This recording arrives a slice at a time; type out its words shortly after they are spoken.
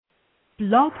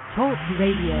Blog Talk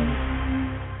Radio.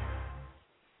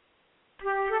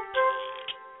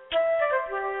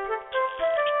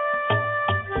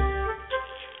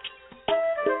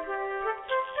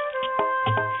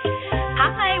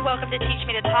 Welcome to Teach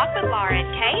Me to Talk with Laura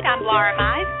and Kate. I'm Laura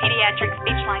Mize, pediatric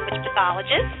speech-language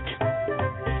pathologist.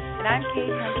 And I'm Kate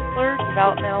Hensler,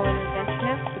 developmental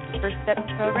interventionist with the First Steps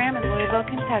program in Louisville,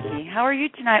 Kentucky. How are you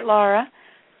tonight, Laura?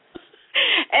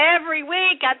 Every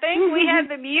week, I think we have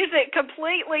the music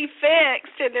completely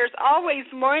fixed, and there's always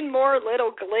one more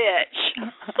little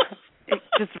glitch. It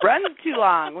just runs too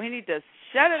long. We need to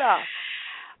shut it off.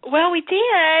 Well, we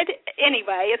did.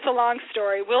 Anyway, it's a long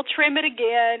story. We'll trim it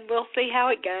again. We'll see how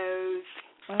it goes.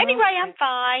 Okay. Anyway, I'm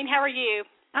fine. How are you?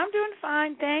 I'm doing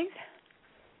fine, thanks.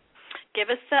 Give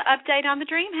us the update on the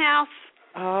dream house.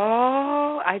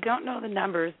 Oh, I don't know the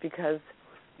numbers because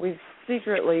we've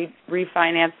secretly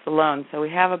refinanced the loan, so we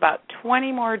have about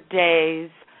 20 more days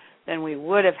than we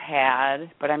would have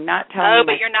had, but I'm not telling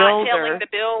but you're not telling the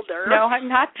builder. No, I'm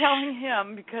not telling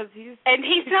him because he's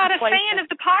not a fan of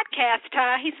the podcast,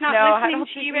 huh? He's not listening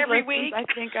to you every week. I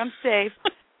think I'm safe.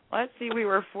 Let's see, we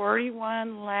were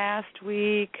 41 last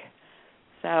week,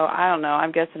 so I don't know.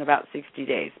 I'm guessing about 60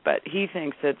 days, but he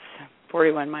thinks it's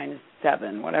 41 minus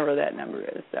 7, whatever that number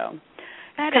is. So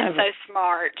that is so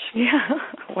smart.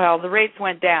 Yeah. Well, the rates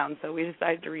went down, so we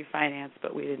decided to refinance,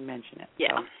 but we didn't mention it.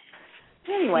 Yeah.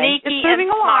 So. Anyway, sneaky it's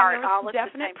moving along. Smart, there was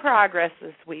definite progress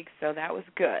this week, so that was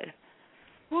good.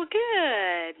 Well,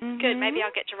 good. Mm-hmm. Good. Maybe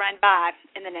I'll get to run by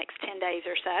in the next 10 days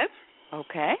or so.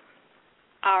 Okay.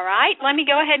 All right. Let me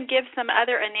go ahead and give some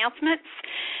other announcements.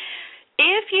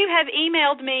 If you have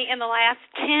emailed me in the last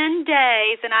 10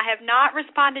 days and I have not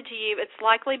responded to you, it's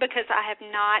likely because I have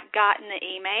not gotten the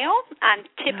email. I'm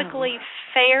typically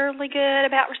fairly good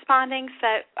about responding,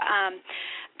 so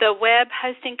the web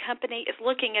hosting company is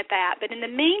looking at that. But in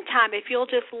the meantime, if you'll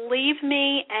just leave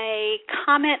me a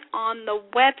comment on the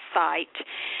website,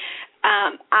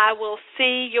 I will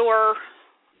see your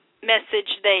message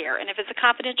there. And if it's a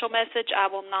confidential message, I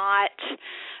will not,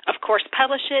 of course,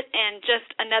 publish it. And just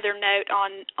another note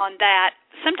on that,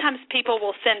 sometimes people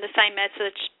will send the same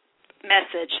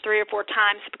message 3 or 4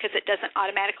 times because it doesn't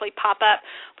automatically pop up.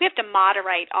 We have to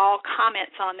moderate all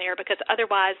comments on there because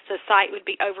otherwise the site would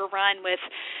be overrun with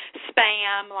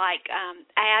spam, like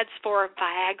ads for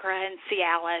Viagra and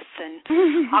Cialis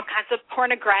and all kinds of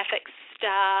pornographic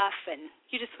stuff, and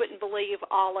you just wouldn't believe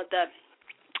all of the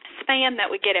spam that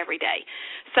we get every day.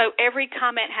 So every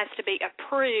comment has to be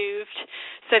approved.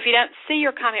 So if you don't see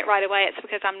your comment right away, it's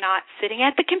because I'm not sitting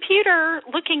at the computer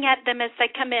looking at them as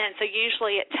they come in. So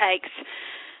usually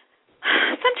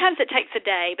sometimes it takes a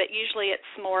day, but usually it's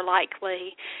more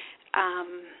likely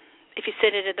if you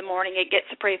send it in the morning, it gets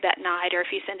approved that night, or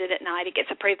if you send it at night, it gets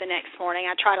approved the next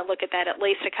morning. I try to look at that at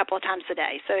least a couple of times a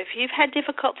day. So if you've had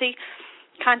difficulty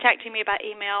contacting me by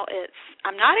email,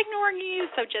 I'm not ignoring you,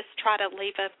 so just try to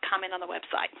leave a comment on the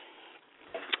website.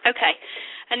 Okay,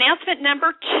 announcement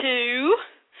number 2.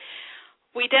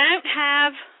 We don't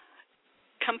have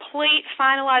complete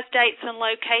finalized dates and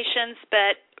locations,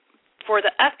 but for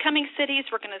the upcoming cities,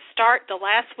 we're going to start the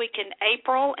last week in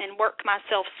April and work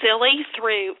myself silly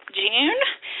through June.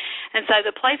 And so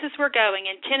the places we're going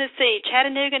in Tennessee,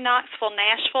 Chattanooga, Knoxville,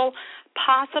 Nashville,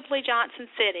 possibly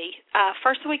Johnson City.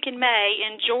 First week in May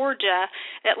in Georgia,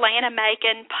 Atlanta,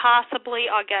 Macon, possibly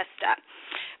Augusta.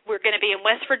 We're going to be in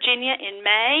West Virginia in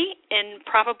May, and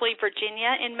probably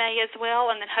Virginia in May as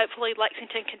well, and then hopefully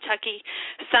Lexington, Kentucky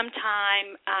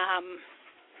sometime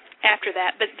after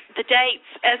that. But the dates,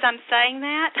 as I'm saying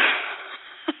that,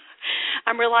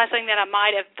 I'm realizing that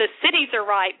the cities are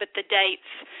right, but the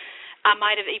dates, I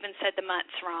might have even said the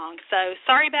months wrong. So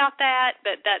sorry about that,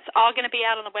 but that's all going to be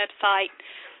out on the website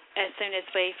as soon as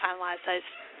we finalize those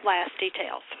last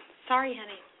details. Sorry,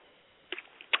 honey.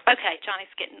 Okay,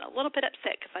 Johnny's getting a little bit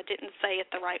upset because I didn't say it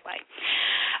the right way.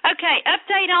 Okay,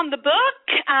 update on the book.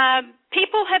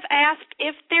 People have asked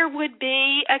if there would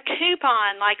be a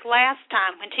coupon like last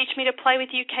time. When Teach Me to Play With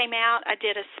You came out, I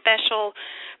did a special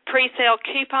pre-sale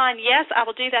coupon. Yes, I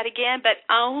will do that again, but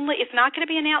it's not going to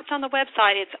be announced on the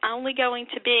website. It's only going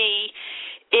to be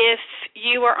if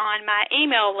you are on my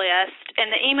email list, and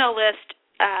the email list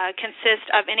consists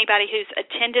of anybody who's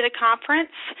attended a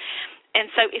conference. And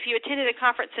so if you attended a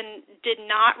conference and did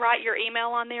not write your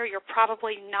email on there, you're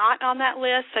probably not on that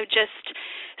list. So just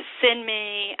send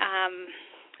me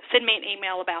an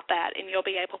email about that, and you'll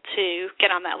be able to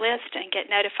get on that list and get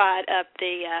notified of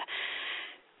the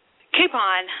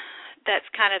coupon that's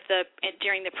kind of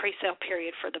during the pre-sale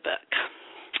period for the book.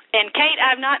 And, Kate,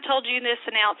 I've not told you this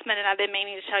announcement, and I've been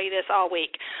meaning to tell you this all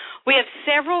week. We have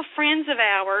several friends of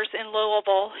ours in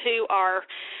Louisville who are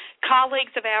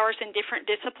colleagues of ours in different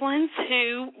disciplines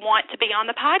who want to be on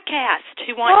the podcast,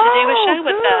 who want to do a show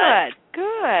with us.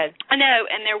 Good. I know,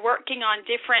 and they're working on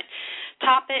different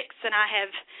topics, and I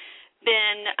have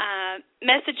been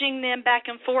messaging them back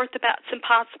and forth about some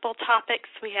possible topics.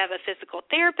 We have a physical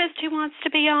therapist who wants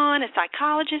to be on, a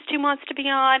psychologist who wants to be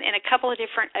on, and a couple of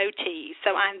different OTs.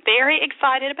 So I'm very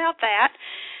excited about that,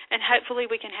 and hopefully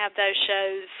we can have those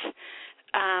shows.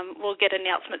 We'll get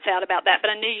announcements out about that, but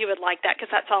I knew you would like that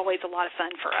because that's always a lot of fun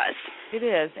for us. It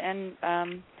is, and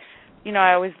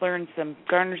I always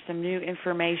garner some new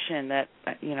information that,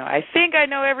 I think I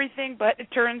know everything, but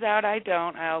it turns out I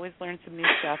don't. I always learn some new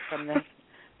stuff from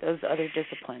those other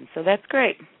disciplines, so that's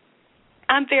great.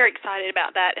 I'm very excited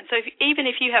about that, and so even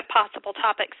if you have possible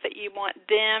topics that you want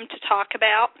them to talk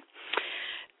about,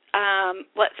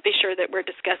 let's be sure that we're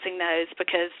discussing those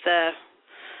because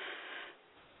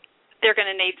they're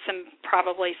going to need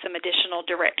probably some additional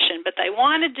direction, but they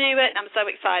want to do it, and I'm so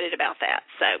excited about that.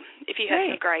 So if you have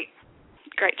some great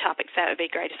topics, that would be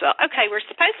great as well. Okay, we're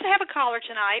supposed to have a caller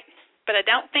tonight, but I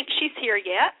don't think she's here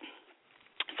yet.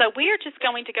 So we are just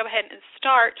going to go ahead and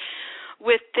start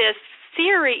with this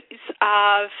series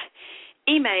of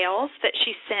emails that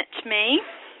she sent me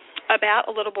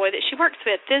about a little boy that she works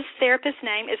with. This therapist's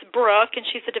name is Brooke, and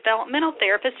she's a developmental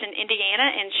therapist in Indiana,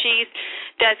 and she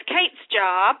does Kate's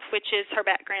job, which is her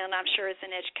background, I'm sure, is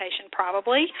in education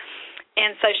probably.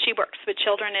 And so she works with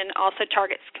children and also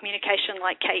targets communication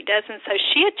like Kate does. And so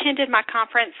she attended my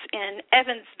conference in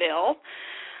Evansville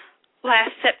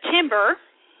last September.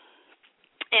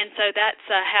 And so that's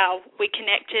how we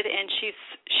connected, and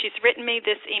she's written me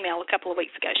this email a couple of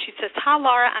weeks ago. She says, "Hi,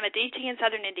 Laura. I'm a DT in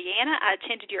Southern Indiana. I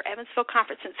attended your Evansville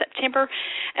conference in September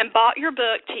and bought your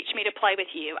book, Teach Me to Play with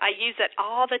You. I use it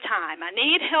all the time. I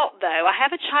need help, though. I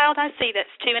have a child I see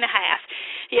that's 2.5.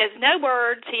 He has no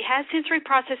words. He has sensory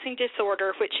processing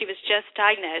disorder, which he was just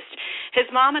diagnosed. His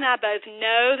mom and I both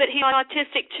know that he's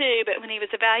autistic, too, but when he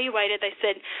was evaluated, they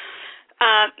said,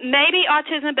 maybe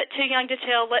autism, but too young to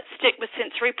tell. Let's stick with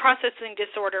sensory processing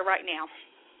disorder right now."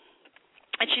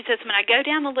 And she says, "When I go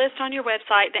down the list on your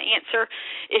website, the answer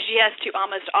is yes to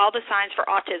almost all the signs for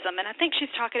autism." And I think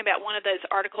she's talking about one of those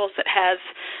articles that has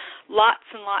lots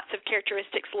and lots of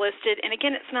characteristics listed. And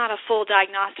again, it's not a full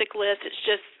diagnostic list. It's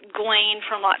just gleaned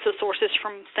from lots of sources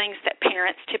from things that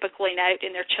parents typically note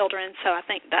in their children. So I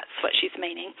think that's what she's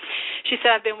meaning. She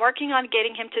said, "I've been working on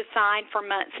getting him to sign for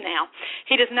months now.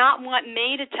 He does not want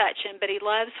me to touch him, but he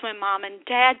loves when mom and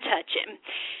dad touch him.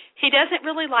 He doesn't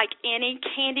really like any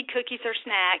candy, cookies, or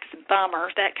snacks.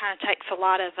 Bummer. That kind of takes a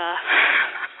lot of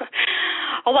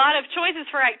choices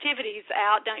for activities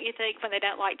out, don't you think, when they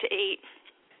don't like to eat?"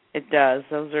 It does.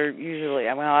 Those are usually,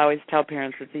 I always tell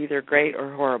parents it's either great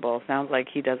or horrible. It sounds like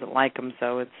he doesn't like them,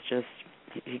 so it's just,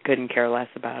 he couldn't care less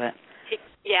about it.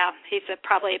 He's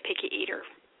probably a picky eater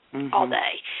all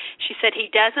day. She said he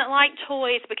doesn't like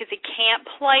toys because he can't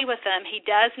play with them. He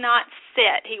does not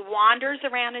sit. He wanders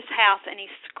around his house, and he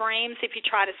screams if you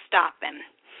try to stop him.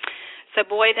 So,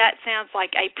 boy, that sounds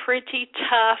like a pretty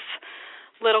tough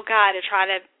little guy to try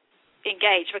to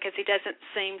engage because he doesn't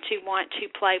seem to want to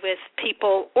play with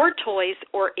people or toys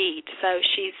or eat. So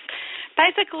she's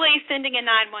basically sending a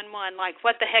 911, like,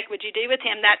 what the heck would you do with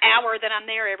him that hour that I'm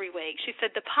there every week? She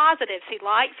said the positives: he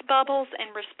likes bubbles and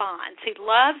responds. He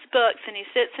loves books, and he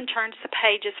sits and turns the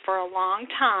pages for a long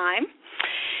time.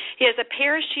 He has a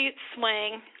parachute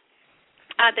swing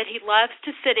that he loves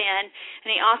to sit in, and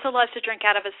he also loves to drink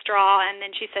out of a straw. And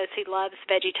then she says he loves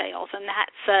Veggie Tales, and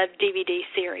that's a DVD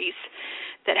series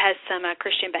that has some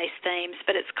Christian-based themes,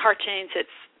 but it's cartoons.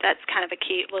 That's kind of a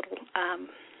cute little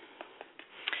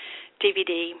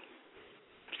DVD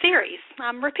series.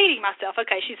 I'm repeating myself.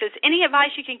 Okay, she says, "Any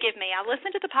advice you can give me? I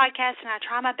listen to the podcast, and I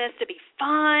try my best to be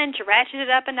fun, to ratchet it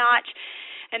up a notch."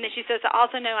 And then she says, "I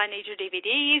also know I need your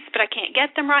DVDs, but I can't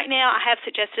get them right now. I have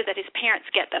suggested that his parents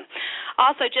get them.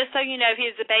 Also, just so you know, he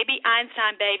is a baby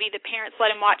Einstein baby. The parents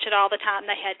let him watch it all the time.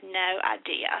 They had no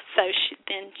idea." So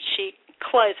then she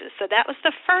closes. So that was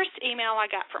the first email I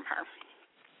got from her.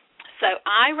 So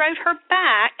I wrote her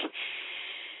back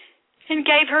and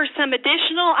gave her some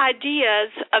additional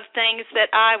ideas of things that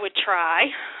I would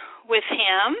try with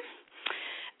him.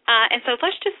 And so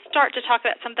let's just start to talk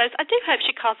about some of those. I do hope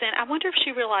she calls in. I wonder if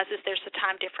she realizes there's a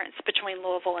time difference between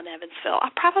Louisville and Evansville. I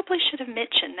probably should have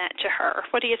mentioned that to her.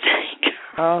 What do you think?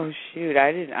 Oh, shoot.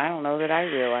 I don't know that I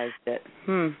realized it.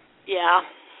 Yeah.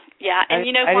 And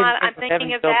you know why I'm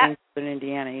thinking of that? In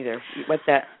Indiana either. What's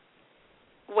that?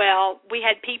 well, we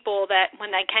had people that when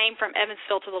they came from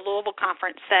Evansville to the Louisville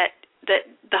conference that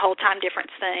the whole time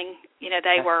difference thing,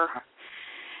 they were,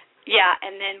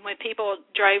 and then when people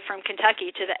drove from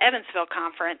Kentucky to the Evansville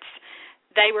conference,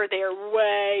 they were there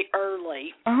way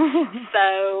early.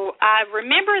 So I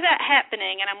remember that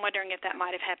happening, and I'm wondering if that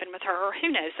might have happened with her, or who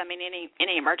knows. I mean, any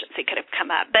emergency could have come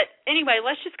up. But anyway,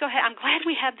 let's just go ahead. I'm glad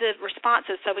we have the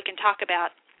responses so we can talk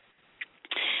about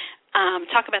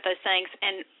those things.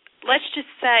 And let's just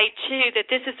say, too,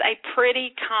 that this is a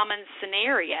pretty common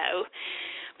scenario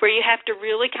where you have to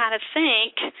really kind of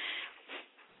think.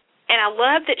 And I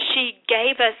love that she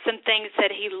gave us some things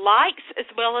that he likes as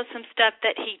well as some stuff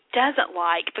that he doesn't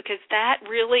like, because that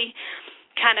really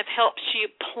kind of helps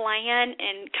you plan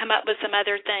and come up with some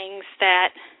other things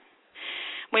that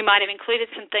we might have included,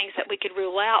 some things that we could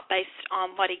rule out based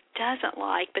on what he doesn't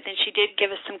like. But then she did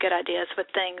give us some good ideas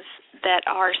with things that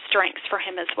are strengths for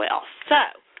him as well. So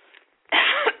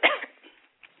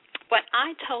what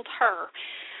I told her,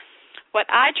 what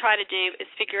I try to do is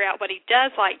figure out what he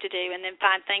does like to do and then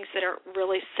find things that are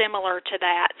really similar to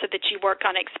that so that you work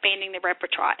on expanding the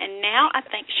repertoire. And now I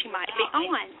think she might be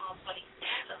on.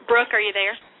 Brooke, are you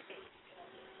there?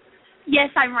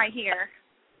 Yes, I'm right here.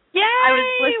 Yay! I was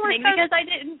listening because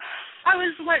I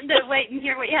was wanting to wait and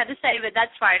hear what you had to say, but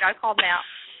that's fine. I called now.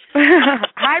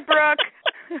 Hi, Brooke.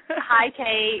 Hi,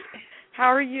 Kate. How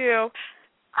are you?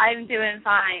 I'm doing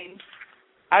fine.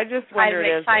 I just wondered.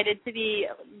 I'm excited to be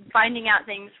finding out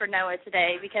things for Noah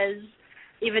today, because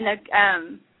even though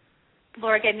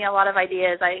Laura gave me a lot of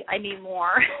ideas, I need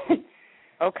more.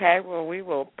 Okay, well, we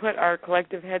will put our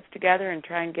collective heads together and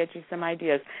try and get you some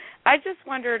ideas. I just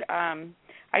wondered,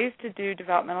 I used to do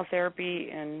developmental therapy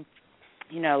in,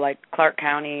 like Clark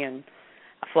County and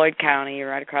Floyd County,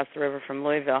 right across the river from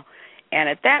Louisville. And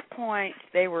at that point,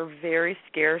 they were very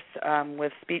scarce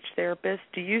with speech therapists.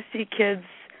 Do you see kids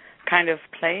kind of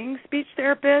playing speech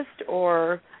therapist,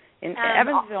 or in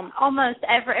Evansville? Almost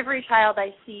every child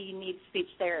I see needs speech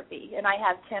therapy, and I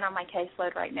have 10 on my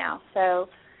caseload right now. So.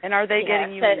 And are they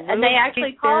getting you? And they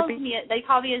actually call me. They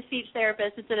call me a speech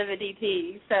therapist instead of a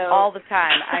DP. So all the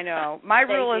time, I know. My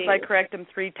rule is I correct them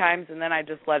 3 times and then I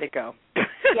just let it go.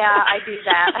 Yeah, I do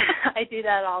that. I do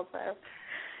that also.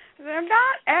 I'm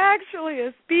not actually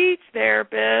a speech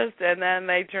therapist, and then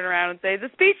they turn around and say, "The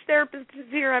speech therapist is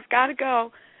here. I've got to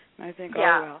go." I think,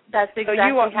 well. That's exactly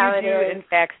how it is. So you do, in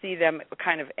fact, see them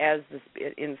kind of as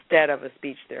instead of a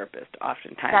speech therapist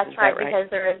oftentimes. That's right, right, because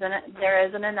there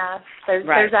isn't enough.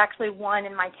 There's actually one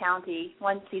in my county,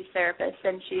 one speech therapist,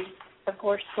 and she's, of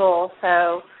course, full.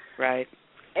 So right.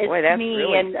 It's Boy, that's me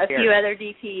really and a few other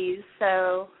DPs.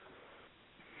 So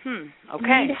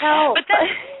okay. Need help.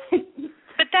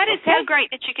 But that is so great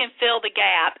that you can fill the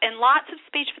gap. And lots of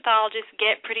speech pathologists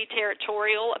get pretty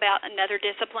territorial about another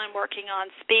discipline working on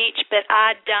speech, but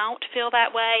I don't feel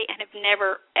that way and have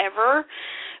never, ever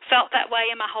felt that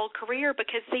way in my whole career,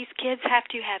 because these kids have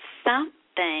to have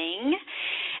something.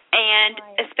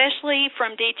 And especially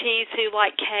from DTs who,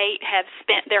 like Kate, have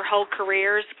spent their whole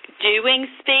careers doing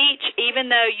speech, even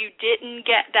though you didn't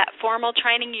get that formal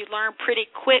training, you learn pretty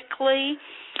quickly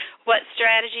what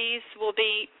strategies will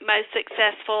be most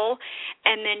successful.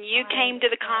 And then you came to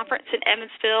the conference in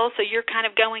Evansville, so you're kind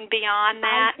of going beyond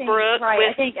that, Brooke. Right.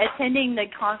 I think attending the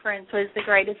conference was the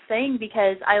greatest thing,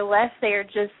 because I left there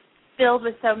just filled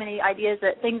with so many ideas,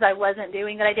 that things I wasn't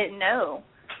doing that I didn't know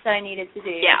that I needed to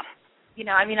do. Yeah.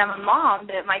 I mean, I'm a mom,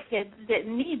 but my kids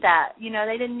didn't need that.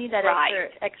 They didn't need that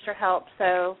extra help.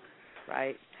 So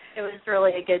right. It was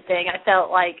really a good thing. I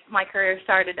felt like my career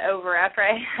started over after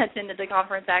I attended the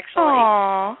conference, actually.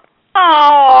 Aww.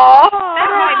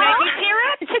 That might make me tear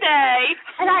up today.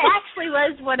 And I actually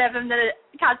was one of them that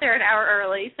got there an hour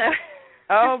early. So.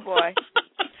 Oh, boy.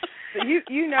 So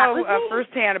you know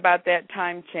firsthand about that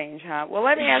time change, huh? Well,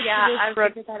 let me ask you this,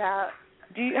 Brooke. I figured that out.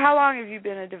 How long have you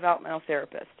been a developmental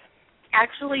therapist?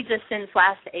 Actually, just since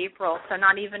last April, so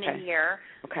not even a year.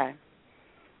 Okay.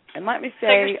 And let me say,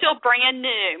 so you're still brand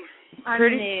new.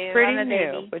 Pretty I'm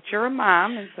new, but you're a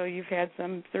mom, and so you've had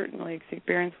some certainly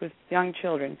experience with young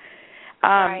children.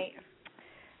 Right.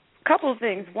 A couple of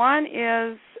things. One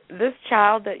is this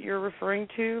child that you're referring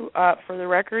to, for the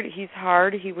record, he's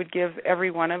hard. He would give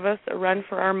every one of us a run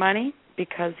for our money,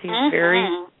 because he's very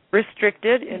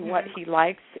restricted in what he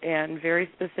likes and very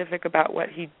specific about what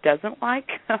he doesn't like,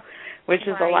 which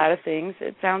is a lot of things,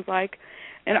 it sounds like.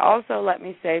 And also, let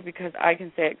me say, because I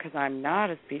can say it because I'm not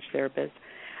a speech therapist,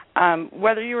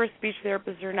 whether you were a speech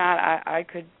therapist or not, I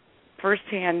could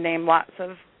firsthand name lots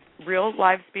of real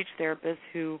live speech therapists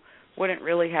who wouldn't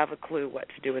really have a clue what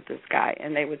to do with this guy,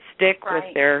 and they would stick with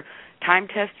their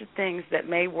time-tested things that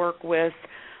may work with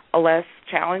a less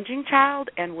challenging child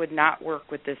and would not work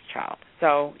with this child.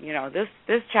 So,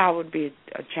 this child would be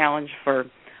a challenge for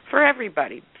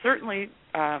everybody. Certainly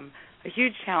a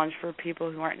huge challenge for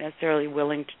people who aren't necessarily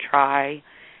willing to try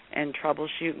and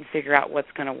troubleshoot and figure out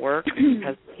what's going to work,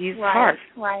 because he's hard.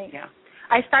 Right. Yeah.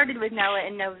 I started with Noah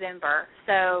in November,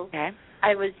 so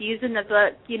I was using the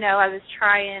book. I was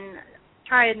trying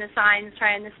the signs,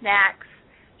 trying the snacks,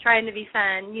 trying to be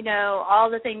fun. All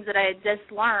the things that I had just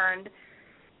learned,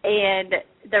 and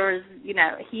there was,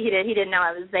 he didn't know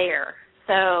I was there.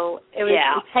 So it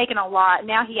was taking a lot.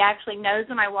 Now he actually knows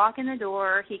when I walk in the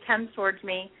door, he comes towards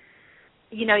me.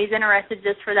 He's interested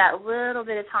just for that little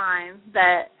bit of time,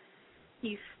 but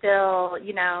he still,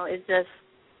 he's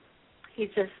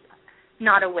just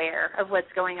not aware of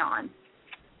what's going on,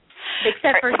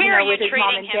 except for with his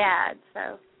mom and dad.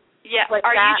 So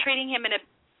are you treating him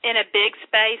in a big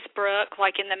space, Brooke,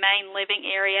 like in the main living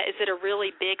area? Is it a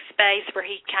really big space where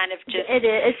he kind of just? It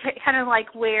is. It's kind of like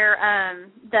where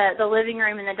the living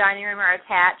room and the dining room are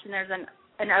attached, and there's an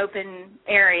open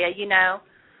area, so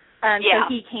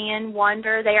he can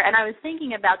wander there. And I was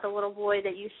thinking about the little boy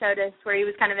that you showed us, where he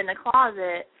was kind of in the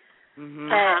closet.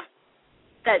 Mm-hmm.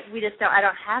 That we just don't. I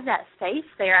don't have that space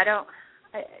there.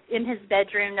 In his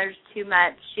bedroom, there's too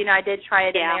much. I did try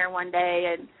it in there one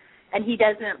day, and he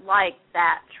doesn't like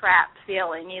that trapped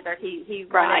feeling either. He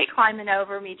was climbing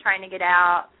over me, trying to get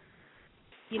out.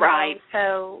 Right.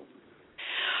 So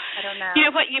I don't know.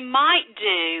 What you might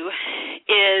do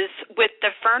is with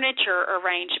the furniture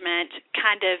arrangement,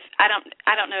 kind of. I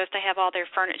don't know if they have all their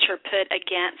furniture put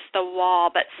against the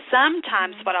wall, but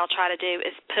sometimes what I'll try to do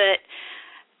is put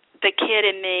the kid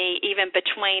and me even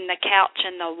between the couch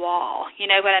and the wall. You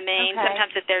know what I mean? Okay.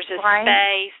 Sometimes if there's a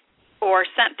space or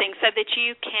something, so that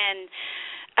you can,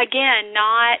 again,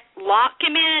 not lock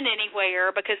him in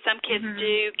anywhere, because some kids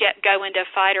do go into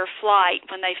fight or flight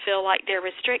when they feel like they're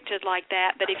restricted like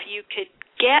that. But if you could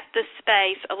get the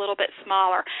space a little bit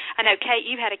smaller. I know, Kate,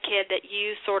 you had a kid that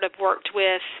you sort of worked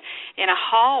with in a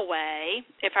hallway,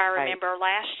 if I remember,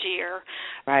 last year,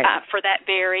 for that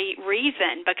very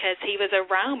reason, because he was a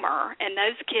roamer, and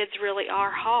those kids really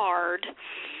are hard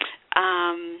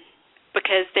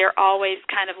because they're always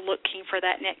kind of looking for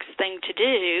that next thing to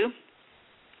do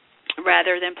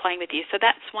rather than playing with you. So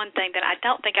that's one thing that I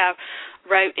don't think I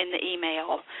wrote in the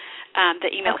email.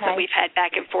 The emails that we've had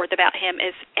back and forth about him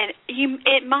is, and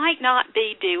it might not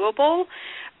be doable,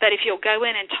 but if you'll go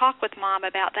in and talk with Mom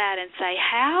about that and say,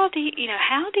 how do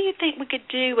you think we could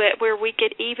do it, where we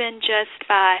could even just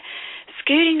by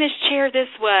scooting this chair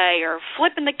this way or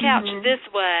flipping the couch this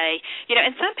way,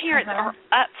 and some parents are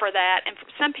up for that, and for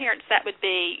some parents that would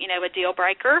be, a deal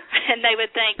breaker, and they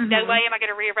would think, no way am I going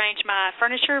to rearrange my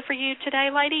furniture for you today,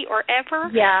 lady, or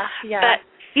ever. Yeah. But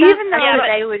even though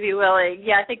they would be willing,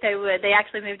 I think they would. They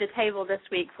actually moved a table this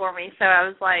week for me, so I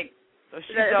was like, I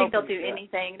think they'll do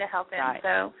anything to help him.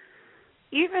 So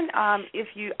even if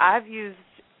I've used,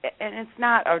 and it's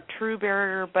not a true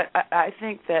barrier, but I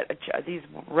think that these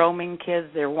roaming kids,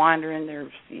 they're wandering,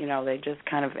 they just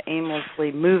kind of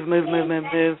aimlessly move.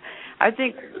 I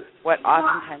think what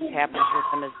oftentimes happens with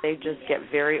them is they just get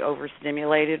very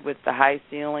overstimulated with the high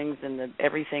ceilings and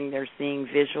everything they're seeing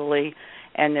visually,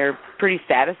 and they're pretty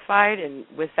satisfied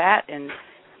with that. And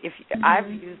if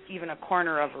I've used even a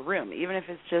corner of a room, even if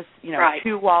it's just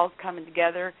two walls coming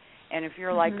together, and if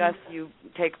you're like us, you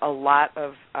take a lot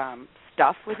of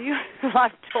stuff with you, a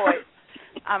lot of toys.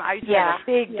 I used to have a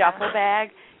big duffel bag,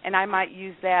 and I might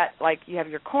use that, like you have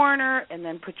your corner, and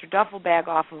then put your duffel bag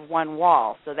off of one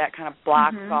wall, so that kind of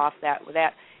blocks off that,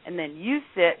 and then you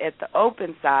sit at the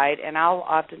open side, and I'll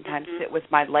oftentimes sit with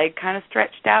my leg kind of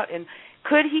stretched out. And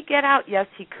could he get out? Yes,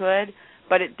 he could,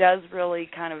 but it does really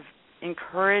kind of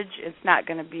encourage. It's not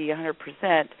going to be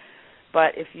 100%,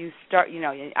 but if you start,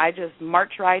 I just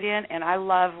march right in, and I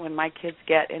love when my kids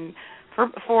get, and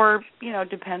for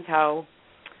depends how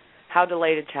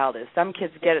delayed a child is. Some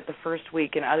kids get it the first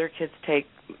week, and other kids take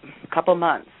a couple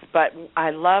months. But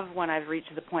I love when I've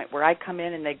reached the point where I come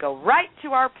in and they go right to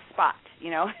our spot.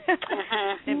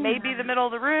 It may be the middle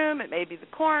of the room, it may be the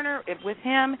corner. With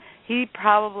him, he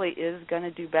probably is going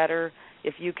to do better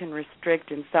if you can restrict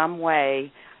in some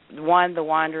way, one, the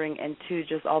wandering, and two,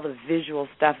 just all the visual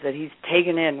stuff that he's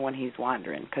taken in when he's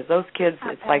wandering. Because those kids,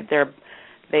 it's like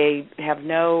they have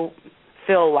no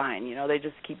fill line. They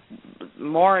just keep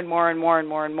more and more and more and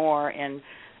more and more. And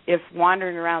if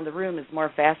wandering around the room is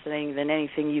more fascinating than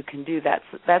anything you can do,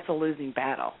 that's a losing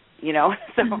battle. So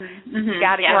you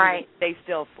got to stay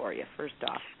still for you, first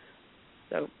off.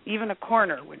 So even a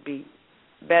corner would be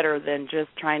better than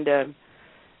just trying to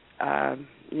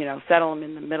settle him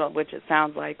in the middle, which it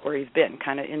sounds like where he's been,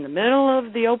 kind of in the middle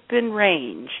of the open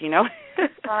range,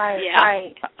 Right, yeah.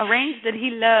 Right. A range that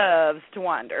he loves to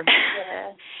wander.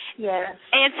 Yes.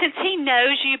 And since he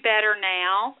knows you better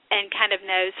now and kind of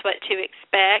knows what to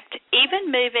expect, even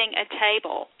moving a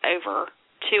table over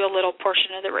to a little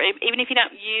portion of the room, even if you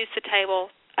don't use the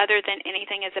table other than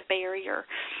anything as a barrier,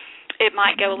 it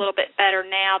might go a little bit better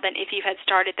now than if you had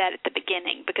started that at the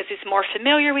beginning, because he's more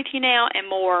familiar with you now and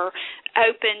more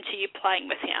open to you playing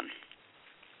with him.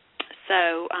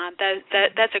 So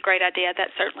that's a great idea.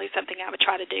 That's certainly something I would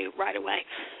try to do right away.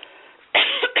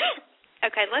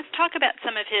 Okay, let's talk about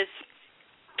some of his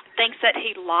things that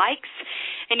he likes.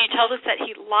 And you told us that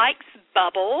he likes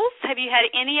bubbles. Have you had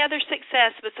any other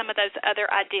success with some of those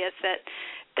other ideas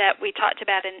that we talked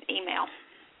about in email?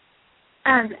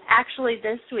 Actually,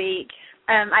 this week,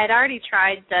 I had already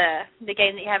tried the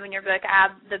game that you have in your book,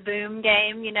 the boom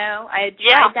game, I had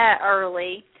tried that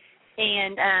early.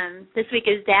 And this week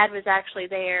his dad was actually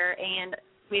there, and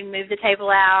we moved the table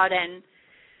out, and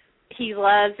he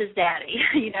loves his daddy.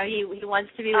 He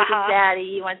wants to be with his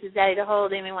daddy. He wants his daddy to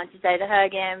hold him. He wants his daddy to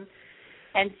hug him.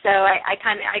 And so I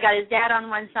got his dad on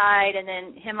one side and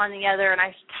then him on the other, and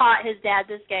I taught his dad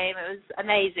this game. It was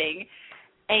amazing.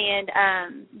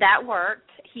 And that worked.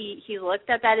 He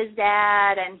looked up at his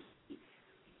dad, and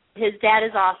his dad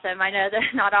is awesome. I know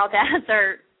that not all dads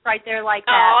are right there like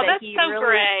that. Oh, but that's so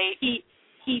great.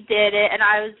 He did it, and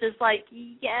I was just like,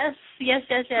 yes,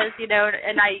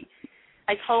 and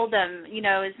I told them,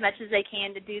 as much as they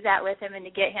can to do that with him and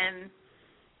to get him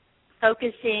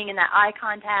focusing and that eye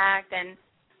contact, and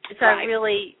so I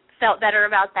really felt better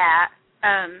about that.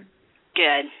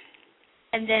 Good.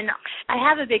 And then I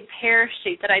have a big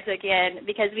parachute that I took in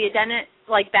because we had done it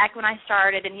back when I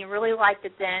started, and he really liked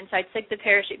it then, so I took the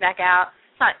parachute back out.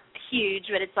 It's not huge,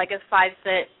 but it's like a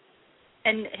 5-foot,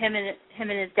 and him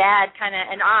and his dad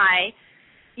and I,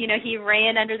 he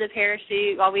ran under the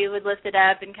parachute while we would lift it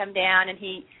up and come down, and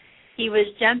he was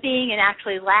jumping and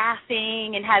actually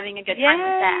laughing and having a good time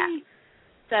with that.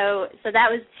 So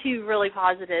that was two really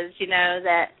positives,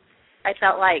 that I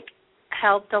felt like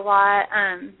helped a lot.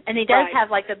 And he does have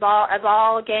a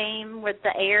ball game with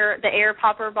the air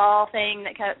popper ball thing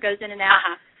that goes in and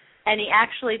out. And he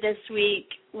actually this week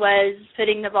was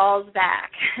putting the balls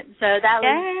back. So that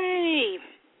was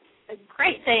a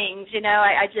great thing.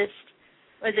 I just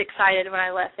was excited when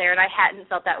I left there, and I hadn't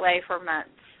felt that way for months.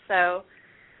 So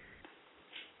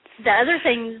the other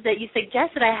things that you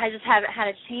suggested, I just haven't had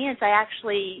a chance. I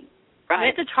actually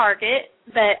went to Target,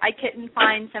 but I couldn't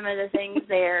find some of the things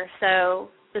there. So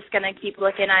just going to keep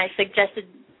looking. I suggested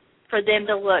for them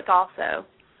to look also.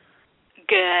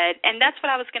 Good. And that's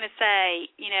what I was going to say.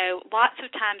 Lots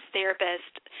of times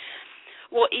therapists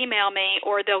will email me,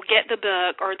 or they'll get the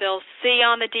book, or they'll see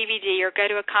on the DVD or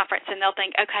go to a conference, and they'll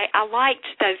think, okay, I liked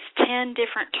those 10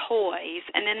 different toys,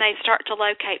 and then they start to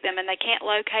locate them, and they can't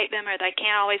locate them, or they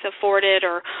can't always afford it,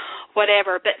 or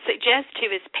whatever, but suggest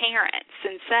to his parents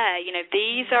and say,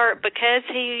 these are, because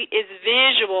he is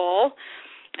visual,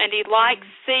 and he likes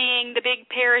seeing the big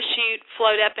parachute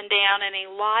float up and down, and he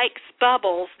likes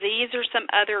bubbles, these are some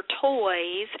other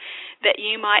toys that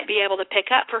you might be able to pick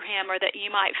up for him, or that you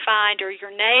might find, or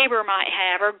your neighbor might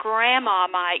have, or grandma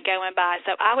might go and buy.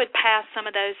 So I would pass some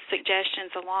of those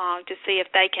suggestions along to see if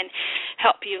they can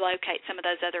help you locate some of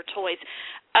those other toys.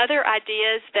 Other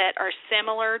ideas that are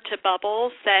similar to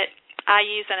bubbles that I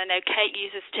use, and I know Kate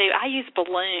uses too, I use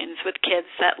balloons with kids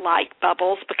that like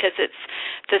bubbles because it's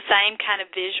the same kind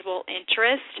of visual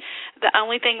interest. The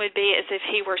only thing would be is if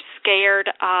he were scared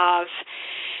of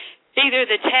either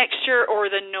the texture or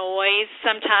the noise.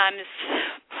 Sometimes,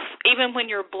 even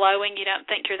when you're blowing, you don't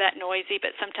think you're that noisy,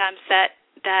 but sometimes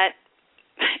that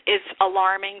is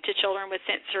alarming to children with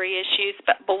sensory issues.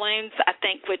 But balloons, I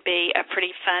think, would be a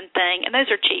pretty fun thing, and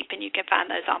those are cheap, and you can find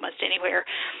those almost anywhere.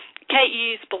 Kate,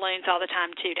 you use balloons all the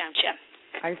time too, don't you?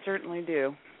 I certainly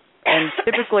do. And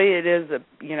typically it is,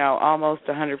 almost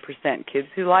 100%. Kids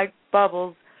who like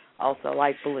bubbles also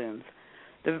like balloons.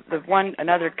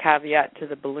 Another caveat to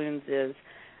the balloons is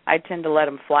I tend to let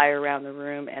them fly around the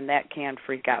room, and that can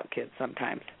freak out kids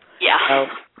sometimes. Yeah. So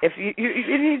if you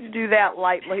need to do that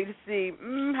lightly to see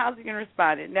how's he going to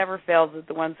respond. It never fails that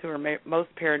the ones who are most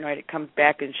paranoid, it comes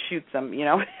back and shoots them.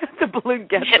 The balloon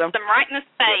gets them. Hits them right in the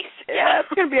face. Yeah,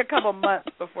 it's going to be a couple months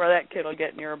before that kid will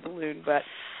get near a balloon. But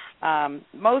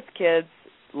most kids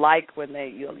like when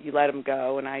you let them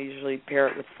go, and I usually pair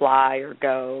it with fly or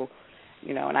go.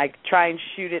 And I try and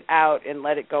shoot it out and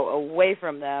let it go away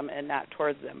from them and not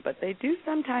towards them. But they do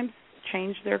sometimes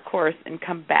change their course and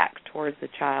come back towards the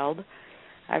child.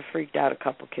 I've freaked out a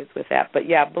couple kids with that. But,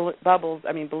 yeah,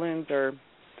 balloons are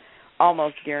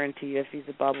almost guarantee you if he's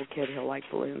a bubble kid, he'll like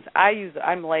balloons.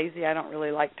 I'm lazy. I don't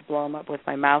really like to blow them up with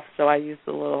my mouth, so I use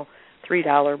the little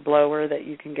 $3 blower that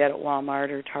you can get at Walmart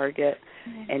or Target,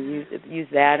 and use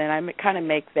that. And I kind of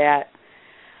make that.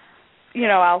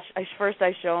 First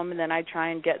I show them, and then I try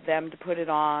and get them to put it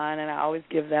on, and I always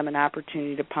give them an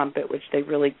opportunity to pump it, which they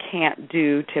really can't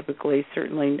do typically.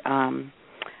 Certainly,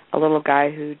 a little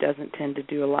guy who doesn't tend to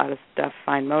do a lot of stuff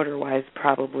fine motor-wise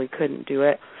probably couldn't do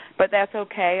it. But that's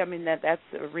okay. I mean, that's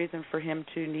a reason for him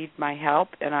to need my help,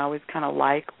 and I always kind of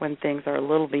like when things are a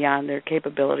little beyond their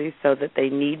capabilities so that they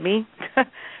need me.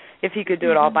 If he could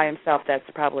do it all by himself, that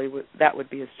would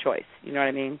be his choice. You know what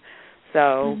I mean?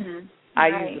 So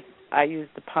I use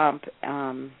the pump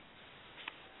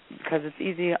because it's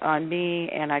easy on me,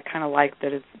 and I kind of like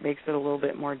that it makes it a little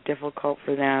bit more difficult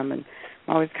for them. And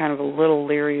I'm always kind of a little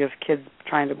leery of kids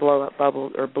trying to blow up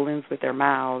bubbles or balloons with their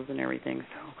mouths and everything.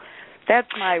 So that's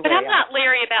my way. But I'm not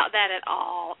leery about that at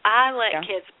all. I let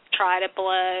kids try to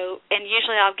blow, and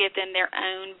usually I'll give them their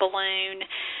own balloon,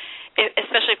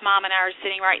 especially if Mom and I are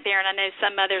sitting right there. And I know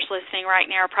some mothers listening right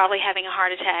now are probably having a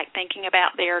heart attack thinking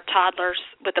about their toddlers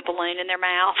with a balloon in their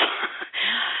mouth.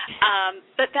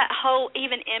 But that whole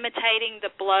even imitating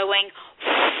the blowing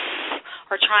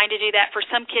or trying to do that, for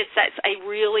some kids that's a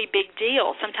really big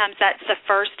deal. Sometimes that's the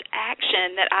first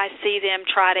action that I see them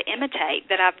try to imitate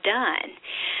that I've done.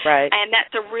 Right. And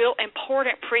that's a real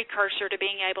important precursor to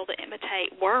being able to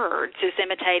imitate words, is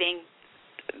imitating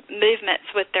movements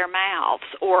with their mouths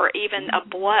or even a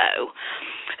blow.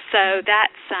 So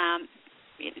that's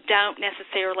don't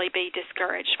necessarily be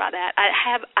discouraged by that.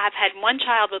 I've had one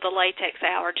child with a latex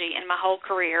allergy in my whole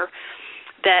career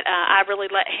that I really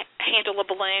let handle a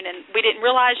balloon, and we didn't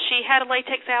realize she had a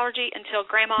latex allergy until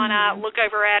Grandma and I look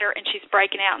over at her, and she's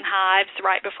breaking out in hives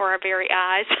right before our very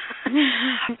eyes.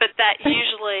 But that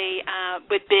usually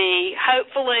would be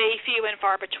hopefully few and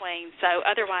far between. So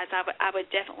otherwise, I would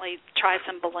definitely try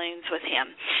some balloons with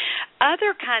him.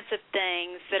 Other kinds of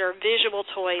things that are visual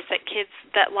toys that kids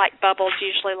that like bubbles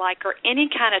usually like are any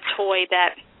kind of toy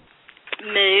that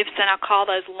moves, and I'll call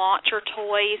those launcher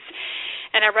toys.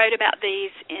 And I wrote about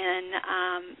these in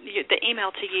the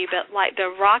email to you, but like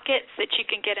the rockets that you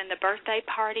can get in the birthday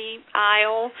party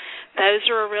aisle, those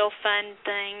are a real fun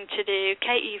thing to do.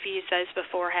 Kate, you've used those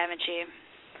before, haven't you?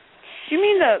 Do you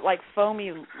mean the like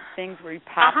foamy things where you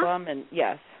pop them? And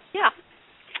yes.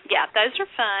 Yeah, those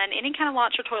are fun. Any kind of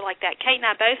launcher toy like that. Kate and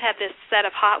I both have this set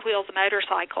of Hot Wheels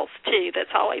motorcycles, too,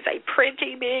 that's always a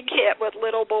pretty big hit with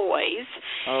little boys.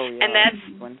 Oh, yeah. And that's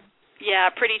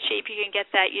pretty cheap. You can get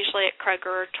that usually at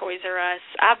Kroger or Toys R Us.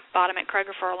 I've bought them at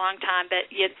Kroger for a long time, but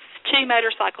it's two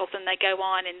motorcycles, and they go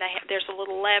on, and there's a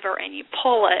little lever, and you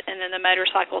pull it, and then the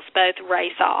motorcycles both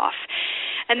race off.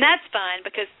 And that's fun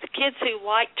because the kids who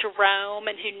like to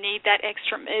roam and who need that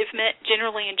extra movement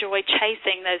generally enjoy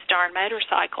chasing those darn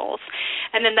motorcycles.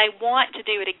 And then they want to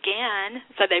do it again,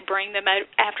 so they bring them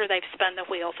after they've spun the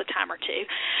wheels a time or two.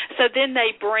 So then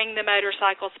they bring the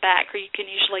motorcycles back, or you can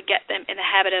usually get them in the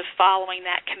habit of following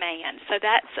that command. So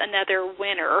that's another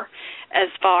winner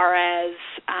as far as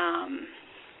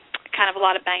kind of a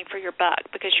lot of bang for your buck,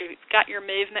 because you've got your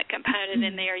movement component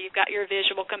in there, you've got your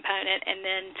visual component, and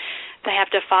then they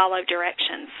have to follow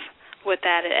directions with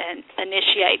that and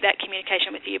initiate that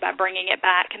communication with you by bringing it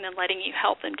back and then letting you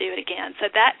help them do it again. So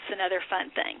that's another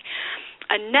fun thing.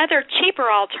 Another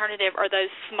cheaper alternative are those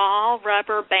small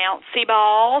rubber bouncy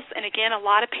balls, and again, a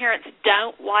lot of parents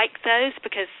don't like those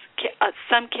because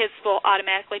some kids will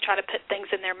automatically try to put things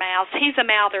in their mouths. He's a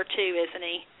mouther too, isn't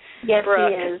he? Yes,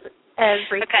 Brooke? he is.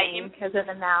 Everything because of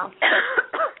the mouth.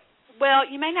 Well,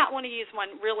 you may not want to use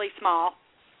one really small.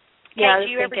 Yeah, Kate,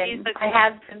 do you ever use those? I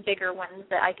have some bigger ones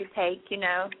that I could take,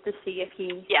 to see if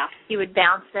he would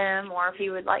bounce them, or if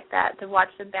he would like that to watch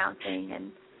them bouncing.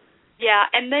 And yeah,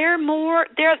 and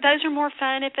those are more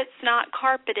fun if it's not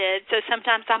carpeted. So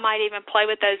sometimes I might even play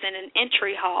with those in an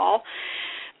entry hall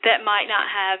that might not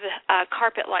have a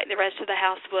carpet like the rest of the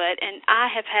house would. And I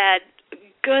have had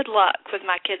good luck with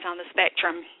my kids on the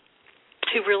spectrum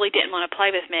who really didn't want to play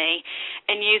with me,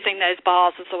 and using those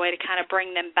balls as a way to kind of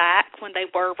bring them back when they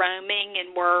were roaming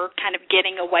and were kind of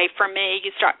getting away from me.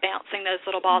 You start bouncing those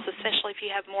little balls, especially if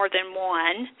you have more than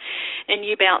one, and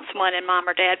you bounce one and Mom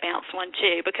or Dad bounce one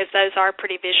too, because those are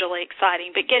pretty visually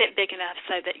exciting. But get it big enough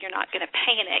so that you're not going to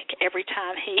panic every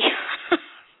time he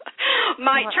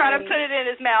might try to put it in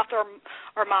his mouth or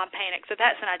Mom panics. So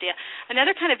that's an idea.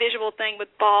 Another kind of visual thing with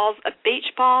balls, a beach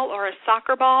ball or a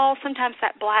soccer ball, sometimes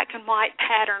that black and white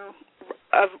pattern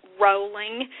of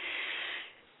rolling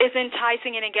is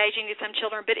enticing and engaging to some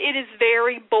children, but it is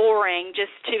very boring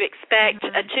just to expect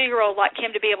a 2-year-old like him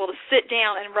to be able to sit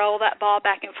down and roll that ball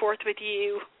back and forth with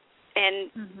you, and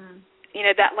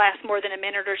that lasts more than a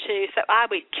minute or two. So I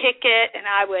would kick it, and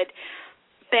I would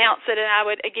bounce it, and I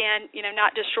would, again,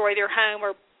 not destroy their home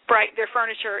or break their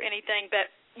furniture or anything, but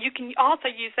you can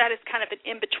also use that as kind of an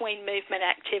in-between movement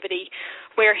activity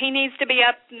where he needs to be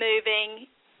up moving.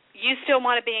 You still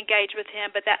want to be engaged with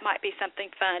him, but that might be something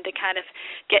fun to kind of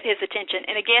get his attention.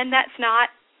 And again, that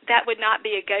would not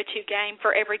be a go-to game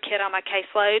for every kid on my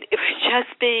caseload. It would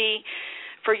just be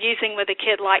for using with a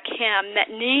kid like him that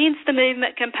needs the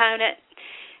movement component,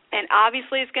 and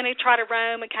obviously is going to try to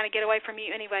roam and kind of get away from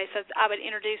you anyway. So I would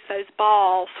introduce those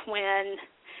balls when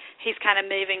he's kind of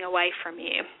moving away from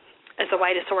you as a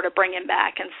way to sort of bring him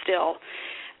back and still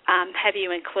have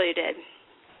you included.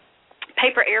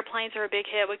 Paper airplanes are a big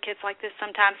hit with kids like this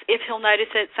sometimes. If he'll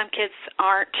notice it, some kids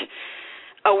aren't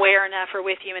aware enough or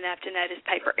with you enough to notice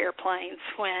paper airplanes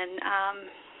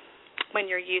when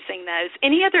you're using those.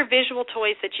 Any other visual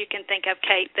toys that you can think of,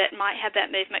 Kate, that might have that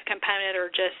movement component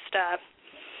or just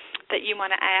that you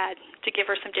want to add to give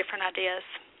her some different ideas?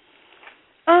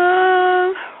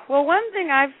 Well, one thing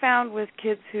I've found with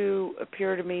kids who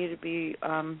appear to me to be,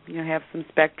 have some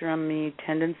spectrum-y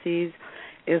tendencies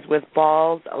is with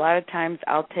balls. A lot of times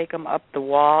I'll take them up the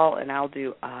wall and I'll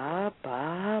do up,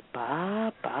 up,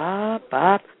 up, up,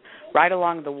 up, right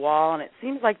along the wall. And it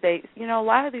seems like they, a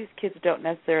lot of these kids don't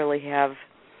necessarily have,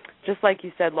 just like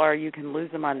you said, Laura, you can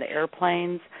lose them on the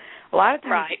airplanes. A lot of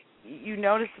times you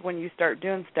notice when you start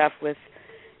doing stuff with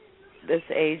this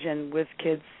age and with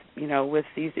kids, with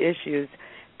these issues,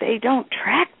 they don't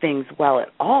track things well at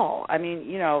all. I mean,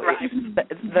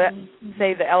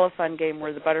 say the elephant game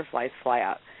where the butterflies fly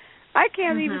out. I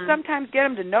can't even sometimes get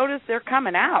them to notice they're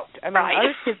coming out. I mean,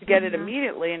 other kids get it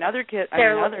immediately, and others, I'm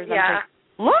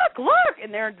like, look,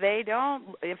 and they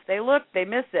don't. If they look, they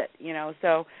miss it.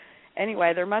 So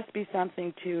anyway, there must be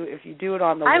something to if you do it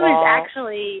on the wall. I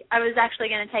was actually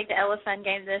going to take the elephant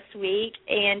game this week,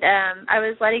 and I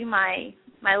was letting my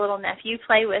little nephew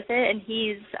play with it, and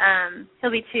he'll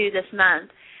be 2 this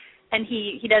month, and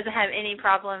he doesn't have any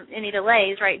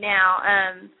delays right now.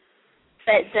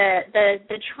 But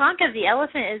the trunk of the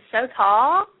elephant is so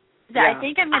tall that I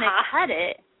think I'm going to cut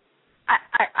it.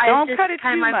 Don't cut it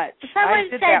too much. Someone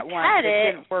said said that once. Cut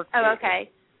it. Didn't work. Oh, okay.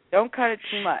 Don't cut it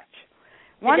too much.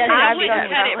 One thing I wouldn't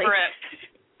cut it, Brooke.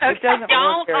 It doesn't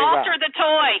Don't work very alter well. the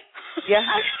toy. Yeah.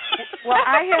 Well,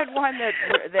 I had one that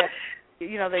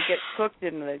they get cooked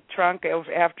in the trunk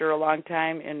after a long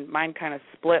time, and mine kind of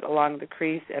split along the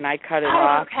crease, and I cut it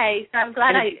off. Okay. So I'm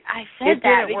glad I said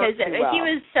that because he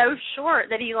was so short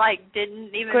that he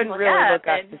didn't even couldn't look really up. look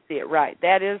up to see it. Right.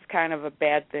 That is kind of a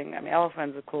bad thing. I mean,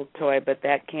 elephant's a cool toy, but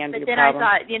that can be a problem. But then I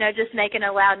thought, just making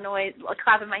a loud noise,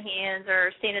 clapping my hands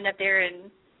or standing up there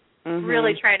and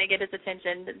really trying to get his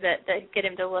attention to get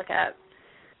him to look up.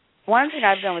 One thing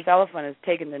I've done with elephant is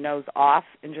taken the nose off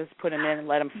and just put him in and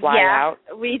let him fly out.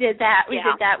 We did that. We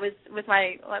did that with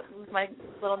my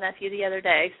little nephew the other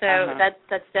day. So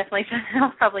that's definitely something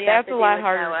I'll probably have to do. That's a lot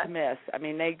harder Noah. to miss. I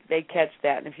mean, they catch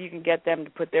that, and if you can get them to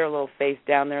put their little face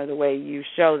down there the way you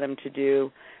show them to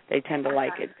do, they tend to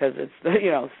like it because it's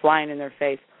flying in their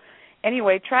face.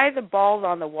 Anyway, try the balls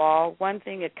on the wall. One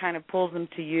thing, it kind of pulls them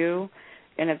to you,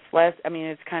 and it's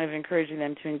kind of encouraging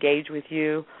them to engage with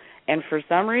you. And for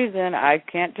some reason, I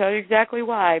can't tell you exactly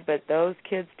why, but those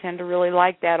kids tend to really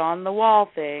like that on the wall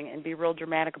thing and be real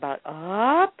dramatic about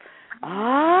up,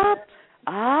 up,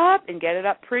 up, and get it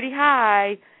up pretty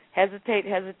high. Hesitate.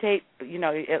 At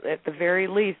the very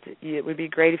least, it would be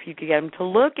great if you could get him to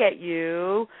look at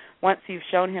you once you've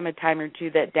shown him a time or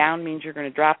two that down means you're going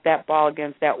to drop that ball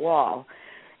against that wall.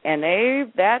 And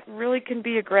that really can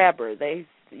be a grabber.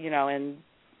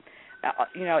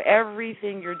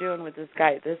 Everything you're doing with this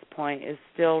guy at this point is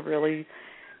still really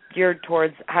geared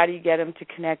towards how do you get him to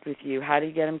connect with you? How do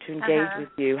you get him to engage with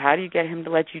you? How do you get him to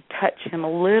let you touch him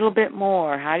a little bit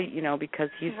more? How do you, because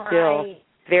he's still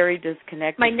very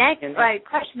disconnected. My next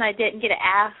question I didn't get to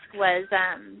ask was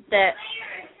that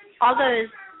although his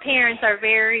parents are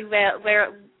very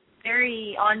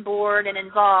very on board and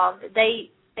involved,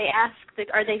 they ask,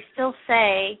 or they still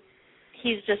say,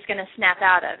 he's just going to snap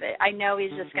out of it. I know he's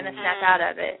just going to snap out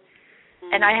of it.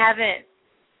 And I haven't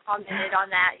commented on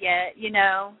that yet,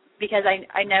 because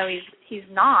I know he's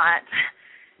not.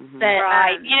 But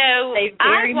they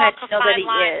very much feel that he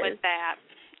is. With that.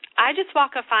 I just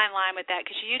walk a fine line with that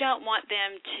because you don't want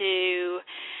them to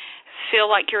feel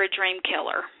like you're a dream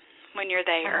killer when you're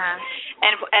there.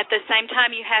 And at the same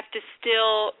time, you have to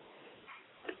still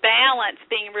balance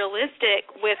being realistic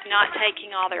with not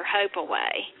taking all their hope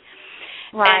away.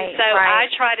 Right, and so right.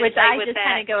 I try to Which say I with just that,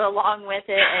 kind of go along with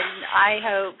it, and I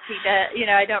hope he does.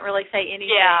 I don't really say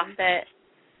anything, but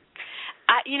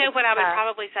what I would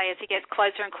probably say as he gets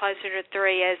closer and closer to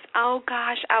 3 is, oh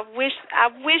gosh, I wish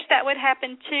that would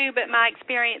happen too, but my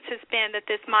experience has been that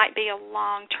this might be a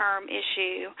long-term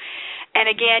issue. And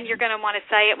again, you're going to want to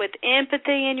say it with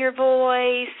empathy in your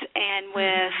voice and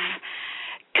with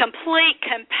complete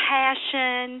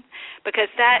compassion,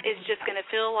 because that is just going to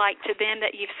feel like to them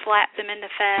that you've slapped them in the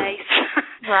face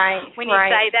when you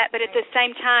say that. But at the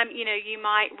same time, you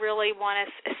might really want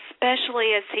to,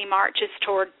 especially as he marches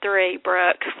toward 3,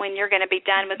 Brooke, when you're going to be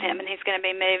done with him and he's going to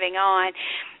be moving on,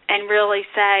 and really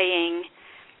saying,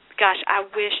 gosh, I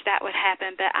wish that would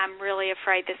happen, but I'm really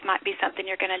afraid this might be something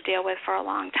you're going to deal with for a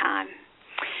long time.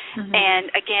 And,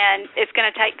 again, it's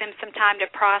going to take them some time to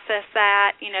process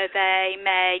that. They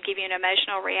may give you an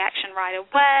emotional reaction right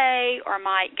away or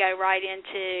might go right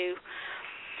into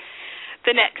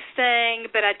the next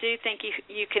thing. But I do think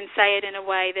you can say it in a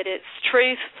way that it's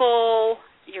truthful,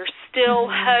 you're still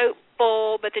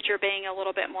hopeful, but that you're being a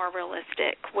little bit more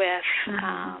realistic with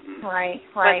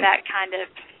with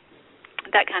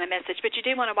that kind of message. But you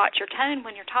do want to watch your tone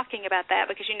when you're talking about that,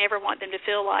 because you never want them to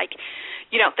feel like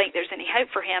you don't think there's any hope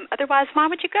for him. Otherwise, why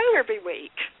would you go every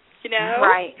week?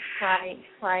 Right.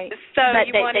 So but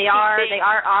they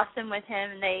are awesome with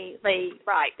him, and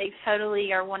they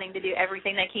totally are wanting to do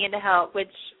everything they can to help,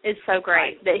 which is so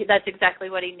great. That's exactly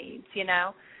what he needs.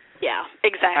 Yeah,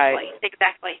 exactly.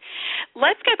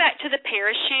 Let's go back to the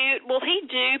parachute. Will he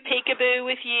do peekaboo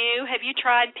with you? Have you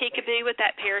tried peekaboo with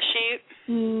that parachute?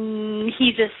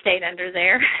 He just stayed under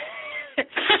there. It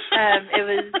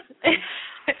was.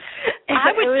 I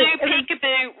would do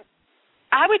peekaboo.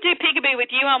 I would do peekaboo with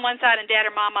you on one side and Dad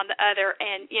or Mom on the other,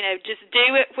 and just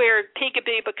do it where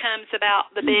peekaboo becomes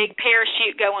about the big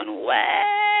parachute going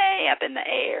way up in the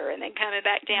air and then coming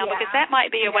back down, because that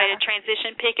might be a way to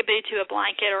transition peekaboo to a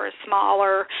blanket or a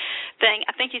smaller thing.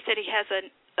 I think you said he has a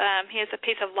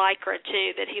piece of lycra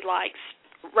too that he likes,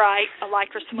 right? A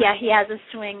lycra swing. Yeah, he has a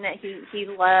swing that he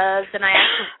loves, and I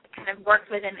actually kind of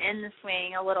worked with him in the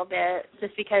swing a little bit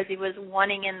just because he was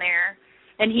wanting in there.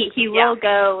 And he will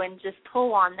go and just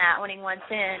pull on that when he wants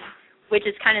in, which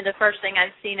is kind of the first thing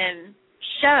I've seen him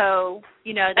show,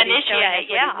 that he's showing us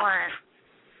what he wants.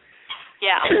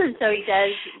 Yeah. So he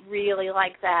does really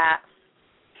like that.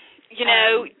 Have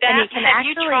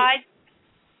you tried?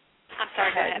 I'm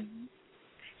sorry, go ahead.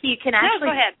 He can actually. No,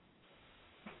 go ahead.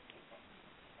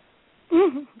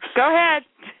 Go ahead.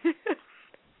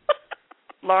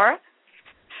 Laura?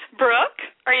 Brooke,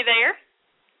 are you there?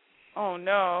 Oh,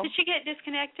 no. Did she get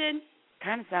disconnected?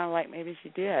 Kind of sounded like maybe she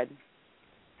did.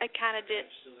 I kind of did.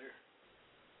 Still there.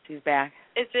 She's back.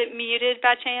 Is it muted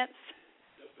by chance?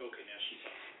 Okay, now she's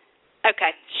on.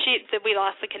 Okay. We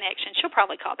lost the connection. She'll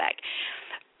probably call back.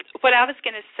 What I was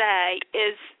going to say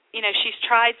is, she's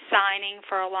tried signing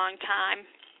for a long time,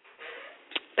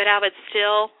 but I would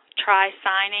still try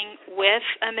signing with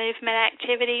a movement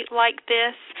activity like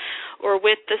this, or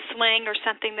with the swing or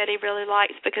something that he really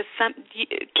likes, because some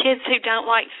kids who don't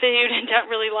like food and don't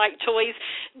really like toys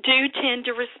do tend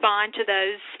to respond to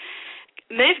those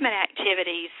movement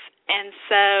activities. And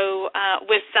so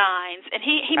with signs, and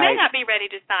he may not be ready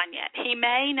to sign yet. He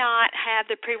may not have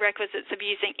the prerequisites of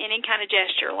using any kind of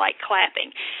gesture like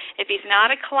clapping. If he's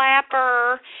not a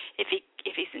clapper, if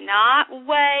he's not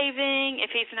waving,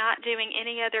 if he's not doing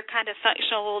any other kind of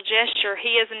functional gesture,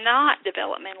 he is not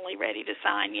developmentally ready to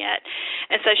sign yet.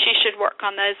 And so she should work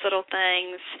on those little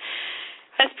things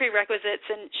as prerequisites.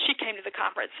 And she came to the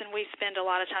conference, and we spend a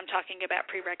lot of time talking about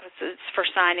prerequisites for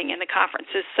signing in the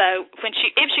conferences. So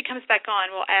if she comes back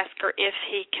on, we'll ask her if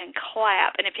he can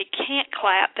clap. And if he can't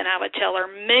clap, then I would tell her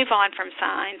move on from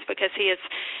signs, because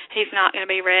he's not going to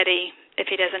be ready if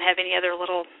he doesn't have any other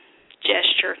little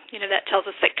gesture. That tells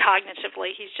us that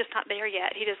cognitively he's just not there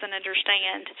yet. He doesn't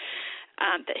understand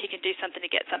that he can do something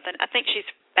to get something. I think she's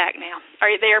back now.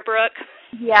 Are you there, Brooke?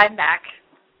 Yeah, I'm back.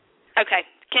 Okay.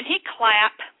 Can he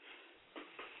clap?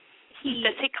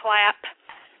 Does he clap?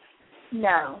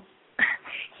 No.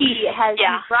 He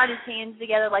brought his hands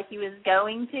together like he was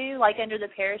going to, like under the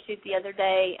parachute the other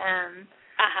day.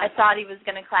 I thought he was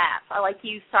going to clap, like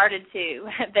you started to,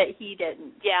 but he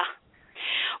didn't. Yeah.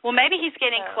 Well, maybe he's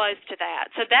getting close to that.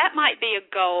 So that might be a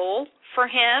goal for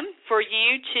him, for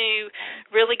you to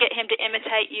really get him to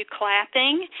imitate you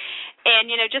clapping.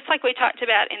 And, just like we talked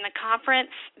about in the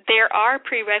conference, there are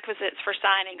prerequisites for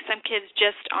signing. Some kids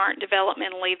just aren't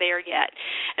developmentally there yet.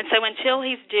 And so until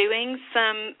he's doing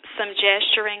some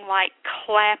gesturing like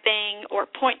clapping, or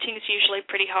pointing is usually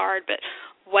pretty hard, but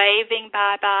waving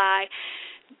bye-bye,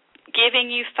 giving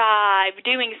you 5,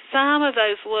 doing some of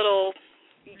those little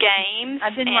games.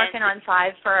 I've been working on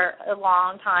 5 for a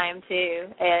long time, too,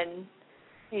 and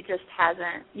he just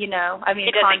hasn't, you know. I mean,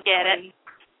 he doesn't get it.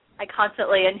 I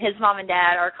constantly, and his mom and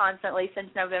dad are constantly since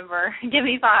November, give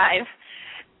me 5.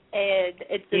 And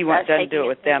it's just he doesn't do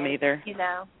it with them either. You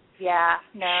know, yeah,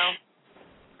 no.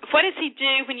 What does he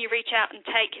do when you reach out and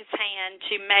take his hand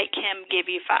to make him give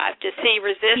you 5? Does he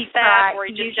resist that, or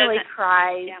he just usually doesn't?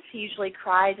 Cries. Yeah. He usually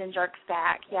cries and jerks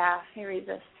back. Yeah, he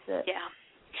resists it. Yeah.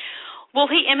 Will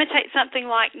he imitate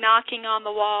something like knocking on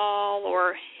the wall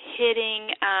or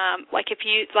hitting, like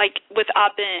with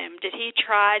Aboom? Did he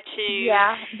try to?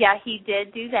 Yeah, he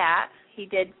did do that. He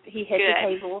hit the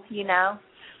table, you know.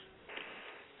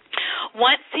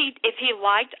 If he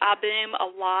liked Aboom a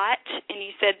lot, and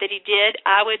you said that he did,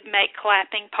 I would make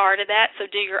clapping part of that. So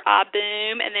do your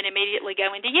Aboom, and then immediately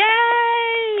go into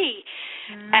yay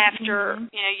after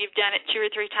you've done it 2 or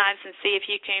 3 times, and see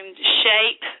if you can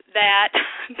shape that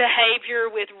behavior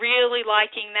with really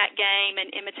liking that game and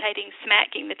imitating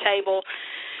smacking the table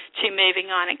to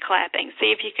moving on and clapping.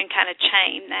 See if you can kind of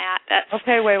chain that.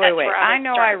 Okay, wait. I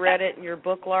know I read it in your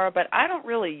book, Laura, but I don't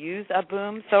really use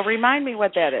Aboom, so remind me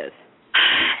what that is.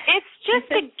 It's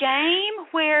just a game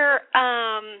where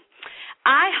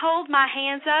I hold my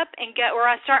hands up and go, or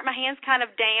I start my hands kind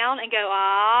of down and go,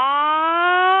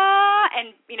 ah,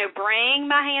 and, bring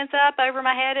my hands up over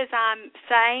my head as I'm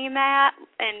saying that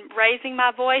and raising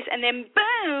my voice, and then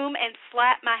boom, and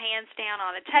slap my hands down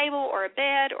on a table or a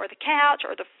bed or the couch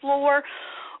or the floor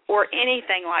or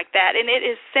anything like that. And it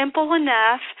is simple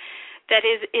enough that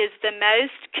is the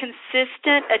most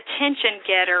consistent attention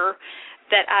getter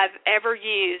that I've ever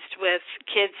used with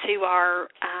kids who are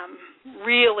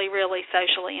really, really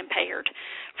socially impaired.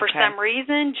 For some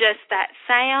reason, just that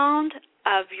sound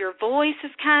of your voice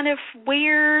is kind of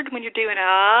weird when you're doing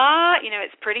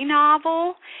it's pretty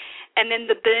novel. And then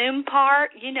the boom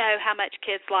part, you know how much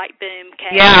kids like boom,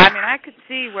 Kate. Yeah, I mean, I could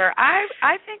see where I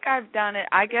think I've done it.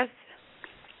 I guess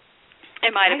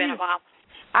it might have been a while.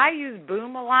 I use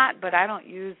boom a lot, but I don't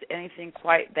use anything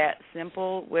quite that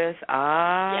simple with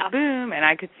boom. And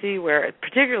I could see where,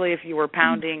 particularly if you were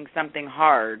pounding something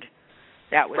hard,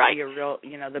 that would be a real,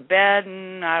 the bed,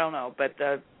 and I don't know, but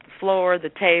the floor, the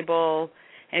table,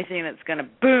 anything that's going to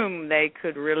boom, they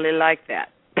could really like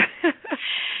that.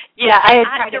 I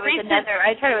tried it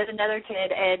with another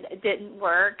kid, and it didn't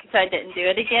work, so I didn't do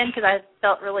it again because I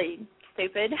felt really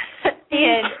stupid.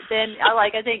 And then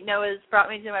I think Noah's brought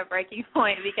me to my breaking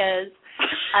point because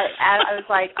I was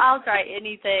like, I'll try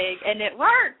anything, and it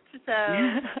worked. So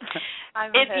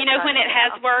when it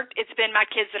has worked, it's been my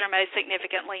kids that are most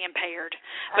significantly impaired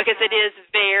because it is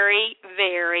very,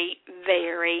 very,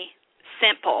 very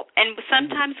simple. And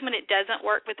sometimes when it doesn't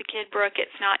work with the kid, Brooke,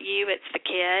 it's not you, it's the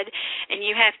kid, and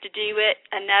you have to do it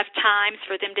enough times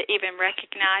for them to even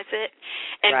recognize it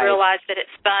and realize that it's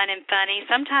fun and funny.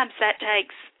 Sometimes that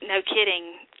takes, no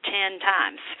kidding, 10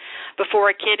 times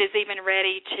before a kid is even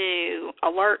ready to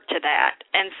alert to that.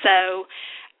 And so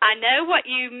I know what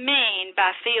you mean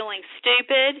by feeling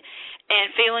stupid and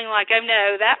feeling like, oh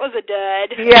no, that was a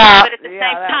dud. Yeah. But at the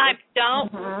same time, don't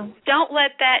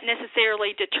let that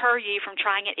necessarily deter you from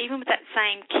trying it, even with that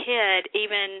same kid,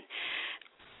 even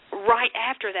right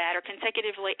after that or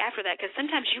consecutively after that, because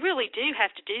sometimes you really do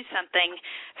have to do something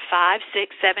 5,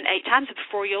 6, 7, 8 times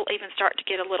before you'll even start to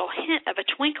get a little hint of a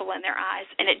twinkle in their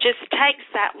eyes, and it just takes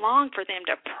that long for them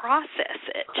to process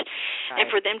it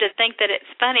and for them to think that it's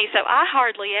funny. So I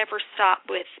hardly ever stop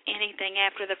with anything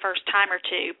after the first time or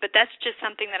two, but that's just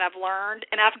something that I've learned,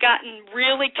 and I've gotten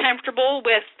really comfortable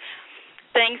with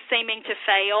things seeming to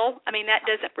fail. I mean, that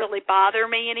doesn't really bother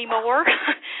me anymore.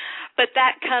 But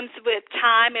that comes with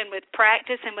time and with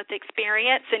practice and with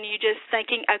experience, and you just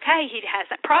thinking, okay, he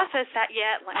hasn't processed that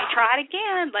yet. Let me try it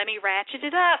again. Let me ratchet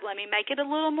it up. Let me make it a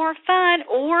little more fun,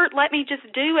 or let me just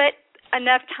do it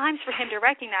enough times for him to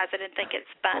recognize it and think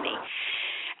it's funny.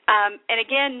 And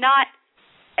again, not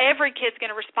every kid's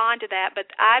going to respond to that, but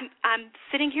I'm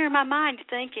sitting here in my mind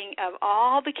thinking of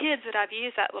all the kids that I've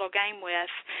used that little game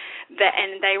with,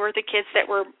 and they were the kids that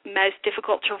were most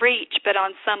difficult to reach, but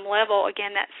on some level,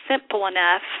 again, that's simple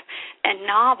enough and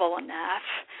novel enough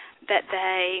that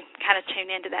they kind of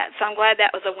tune into that. So I'm glad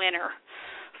that was a winner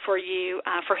for you,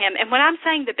 for him. And when I'm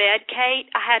saying the bed, Kate,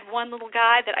 I had one little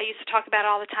guy that I used to talk about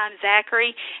all the time,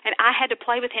 Zachary, and I had to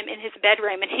play with him in his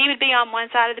bedroom, and he would be on one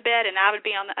side of the bed and I would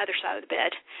be on the other side of the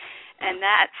bed. And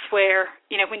that's where,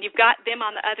 when you've got them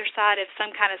on the other side of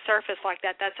some kind of surface like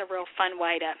that, that's a real fun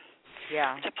way to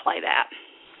play that.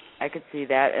 I could see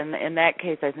that. And in that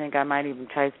case, I think I might even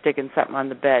try sticking something on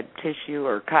the bed, tissue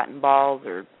or cotton balls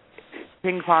or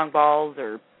ping pong balls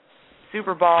or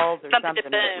super balls or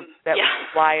something that would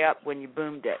fly up when you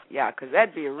boomed it. Yeah, because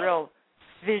that'd be a real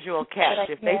visual catch.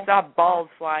 If they saw balls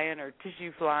flying or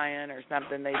tissue flying or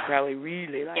something, they'd probably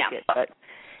really like it.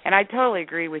 And I totally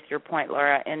agree with your point,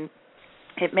 Laura. And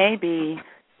it may be,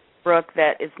 Brooke,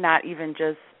 that it's not even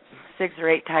just 6 or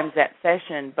 8 times that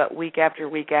session, but week after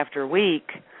week after week.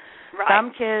 Right.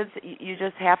 Some kids, you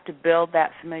just have to build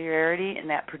that familiarity and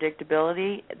that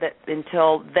predictability. That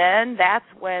until then, that's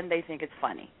when they think it's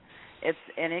funny.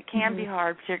 And it can be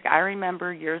hard. I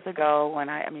remember years ago when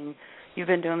I mean, you've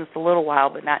been doing this a little while,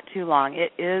 but not too long.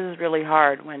 It is really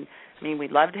hard when, I mean,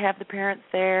 we'd love to have the parents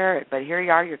there, but here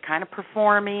you are, you're kind of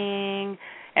performing,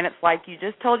 and it's like you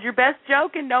just told your best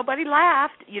joke and nobody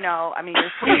laughed. You know, I mean,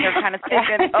 you're sitting there kind of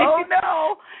thinking, oh,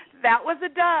 no, that was a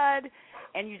dud.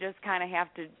 And you just kind of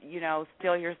have to, you know,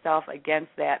 steel yourself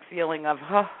against that feeling of,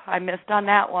 oh, I missed on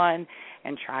that one,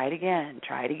 and try it again,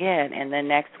 and then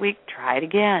next week, try it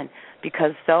again.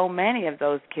 Because so many of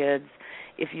those kids,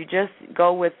 if you just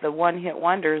go with the one-hit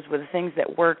wonders with the things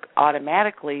that work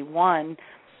automatically, one,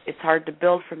 it's hard to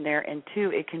build from there, and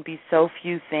two, it can be so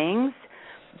few things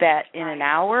that in an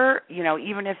hour, you know,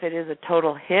 even if it is a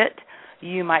total hit,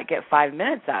 you might get 5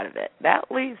 minutes out of it. That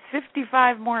leaves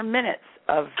 55 more minutes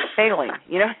of failing,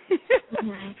 you know?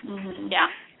 Yeah.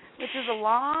 Which is a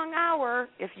long hour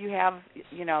if you have,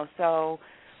 you know, so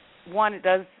one, it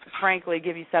does frankly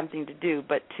give you something to do,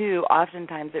 but two,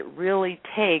 oftentimes it really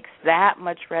takes that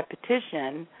much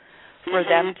repetition for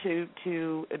them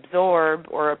to absorb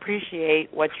or appreciate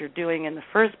what you're doing in the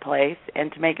first place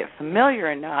and to make it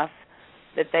familiar enough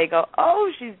that they go, oh,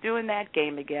 she's doing that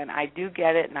game again. I do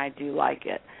get it and I do like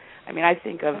it. I mean, I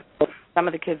think of some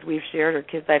of the kids we've shared or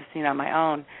kids I've seen on my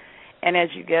own, and as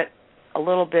you get a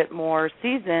little bit more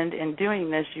seasoned in doing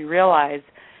this, you realize,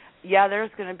 yeah, there's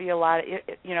going to be a lot of,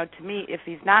 you know, to me, if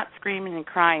he's not screaming and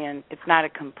crying, it's not a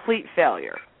complete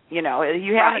failure. You know,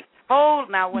 you haven't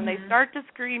told, now when they start to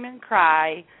scream and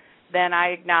cry, then I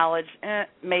acknowledge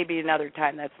maybe another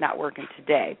time that's not working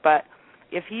today. But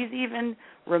if he's even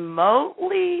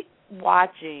remotely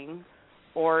watching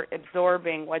or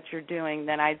absorbing what you're doing,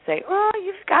 then I'd say, oh,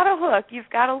 you've got a hook, you've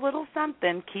got a little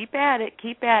something, keep at it.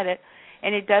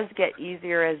 And it does get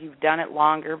easier as you've done it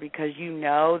longer because you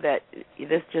know that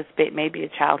this just may be a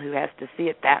child who has to see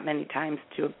it that many times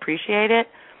to appreciate it.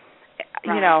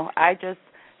 Right. You know,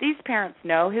 these parents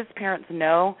know, his parents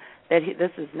know that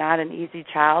this is not an easy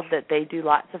child, that they do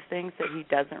lots of things that he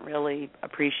doesn't really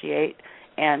appreciate.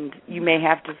 And you may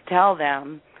have to tell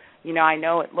them, you know, I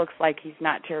know it looks like he's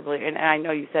not terribly, and I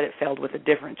know you said it failed with a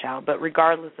different child, but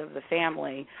regardless of the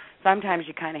family, sometimes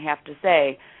you kind of have to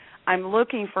say, I'm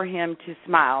looking for him to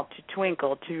smile, to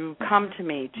twinkle, to come to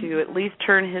me, to at least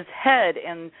turn his head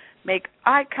and make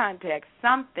eye contact,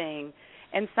 something.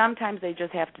 And sometimes they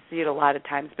just have to see it a lot of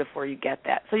times before you get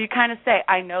that. So you kind of say,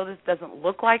 I know this doesn't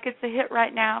look like it's a hit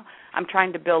right now. I'm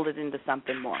trying to build it into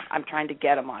something more. I'm trying to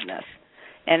get them on this.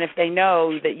 And if they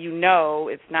know that you know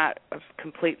it's not a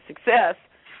complete success,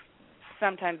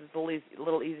 sometimes it's a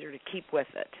little easier to keep with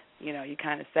it. You know, you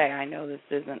kind of say, I know this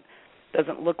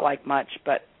doesn't look like much,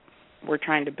 but we're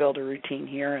trying to build a routine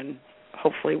here, and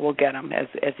hopefully we'll get him as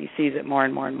he sees it more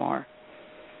and more and more.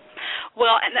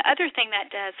 Well, and the other thing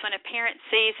that does, when a parent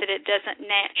sees that it doesn't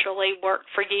naturally work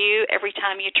for you every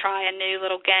time you try a new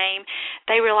little game,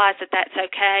 they realize that that's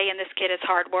okay and this kid is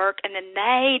hard work, and then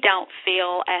they don't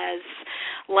feel as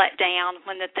let down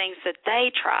when the things that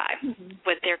they try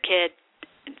with their kid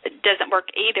doesn't work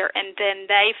either, and then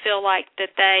they feel like that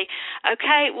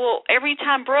every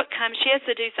time Brooke comes, she has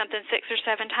to do something 6 or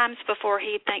 7 times before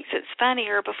he thinks it's funny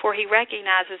or before he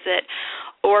recognizes it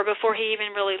or before he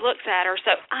even really looks at her,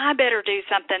 so I better do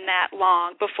something that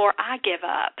long before I give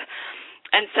up.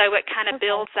 And so it kind of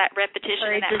builds that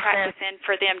repetition and that practice in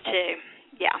for them too.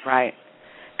 Yeah. Right.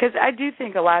 Because I do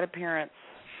think a lot of parents,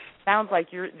 sounds like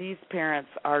these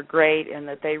parents are great and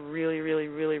that they really, really,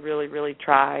 really, really, really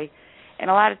try. And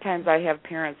a lot of times I have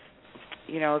parents,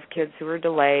 you know, of kids who are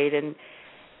delayed, and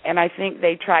I think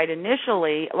they tried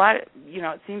initially.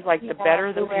 It seems like the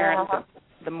better the parents,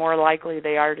 the more likely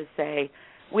they are to say,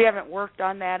 we haven't worked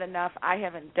on that enough, I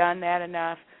haven't done that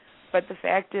enough. But the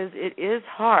fact is, it is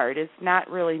hard. It's not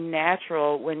really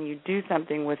natural when you do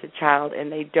something with a child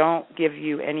and they don't give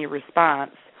you any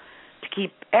response to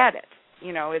keep at it.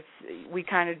 You know,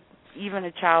 even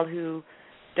a child who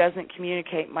doesn't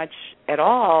communicate much at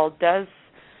all does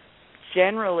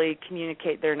generally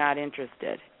communicate they're not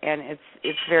interested, and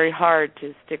it's very hard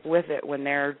to stick with it when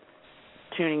they're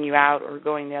tuning you out or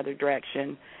going the other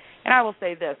direction. And I will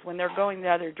say this, when they're going the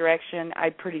other direction, I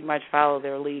pretty much follow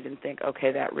their lead and think,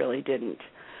 okay, that really didn't.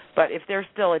 But if they're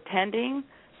still attending,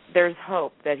 there's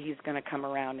hope that he's going to come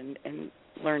around and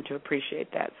learn to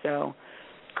appreciate that. So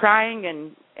crying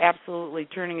and absolutely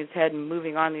turning his head and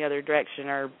moving on the other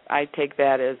direction, I take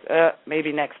that as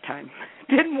maybe next time.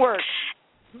 Didn't work.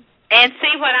 And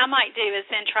see, what I might do is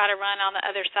then try to run on the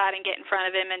other side and get in front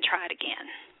of him and try it again.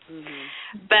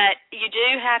 Mm-hmm. But you do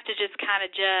have to just kind of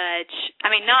judge.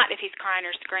 I mean, not if he's crying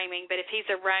or screaming, but if he's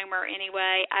a roamer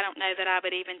anyway, I don't know that I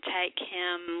would even take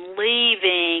him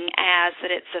leaving as that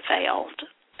it's a failed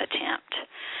attempt,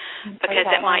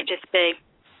 because it might just be,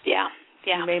 yeah.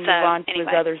 You may move on to his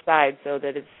other side so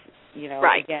that it's,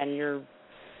 right. Again, you're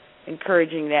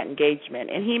encouraging that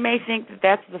engagement. And he may think that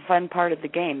that's the fun part of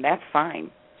the game. That's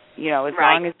fine. As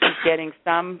long as he's getting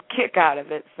some kick out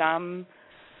of it, some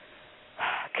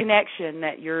connection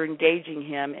that you're engaging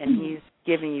him and he's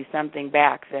giving you something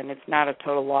back, then it's not a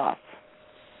total loss.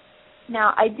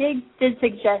 Now, I did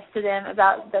suggest to them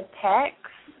about the PECs.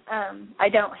 I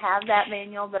don't have that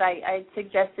manual, but I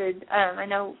suggested, I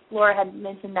know Laura had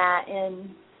mentioned that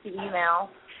in the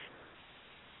email.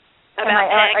 About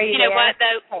PECs, are you there? What,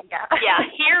 though? Okay, yeah,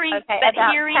 hearing, okay, but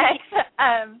hearing.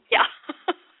 Yeah.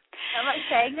 Am I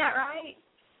saying that right?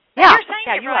 Yeah. You're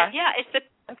saying it are. right. Yeah, it's the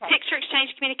picture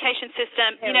exchange communication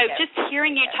system. Just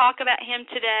hearing you talk about him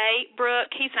today,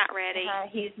 Brooke, he's not ready.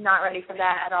 He's not ready for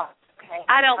that at all. Okay.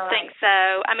 I don't think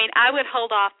so. I mean, I would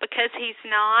hold off because he's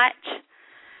not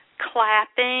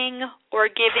clapping or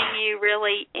giving you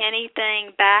really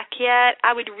anything back yet.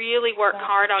 I would really work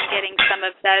hard on getting some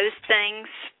of those things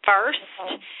first,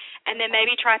 and then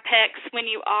maybe try PECs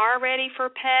when you are ready for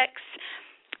PECs.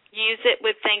 Use it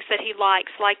with things that he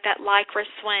likes, like that lycra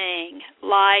swing,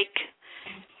 like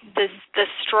the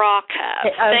straw cup,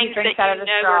 things that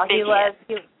are big. He loves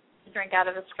to drink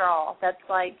out of a straw. That's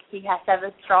like he has to have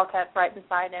a straw cup right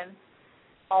beside him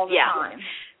all the time.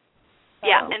 So.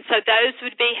 Yeah, and so those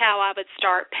would be how I would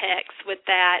start PECs with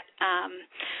that,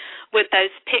 with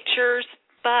those pictures,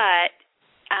 but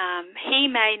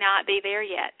he may not be there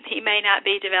yet. He may not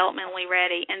be developmentally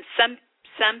ready, and some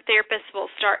therapists will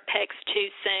start PECs too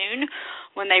soon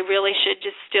when they really should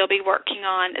just still be working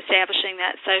on establishing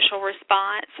that social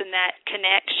response and that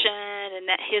connection and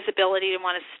that his ability to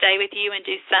want to stay with you and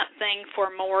do something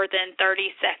for more than 30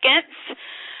 seconds.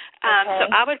 So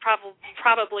I would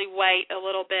probably wait a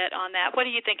little bit on that. What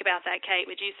do you think about that, Kate?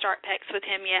 Would you start PECs with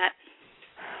him yet?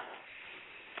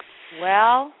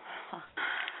 Well,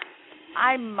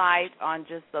 I might on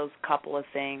just those couple of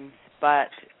things,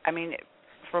 but, I mean,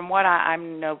 from what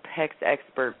I'm no PECs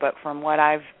expert, but from what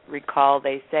I've recalled,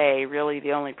 they say really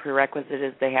the only prerequisite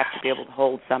is they have to be able to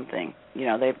hold something.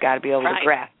 They've got to be able to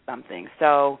grasp something.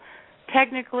 So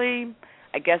technically,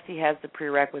 I guess he has the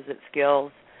prerequisite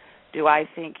skills. Do I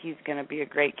think he's going to be a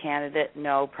great candidate?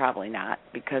 No, probably not,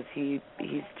 because he's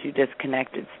too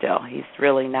disconnected still. He's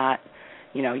really not,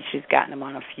 she's gotten him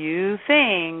on a few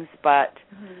things, but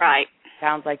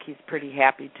sounds like he's pretty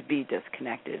happy to be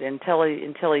disconnected. Until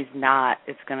he's not,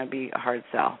 it's going to be a hard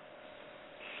sell.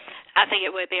 I think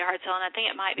it would be a hard sell, and I think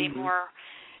it might be more,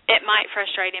 it might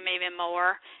frustrate him even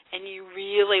more, and you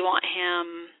really want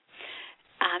him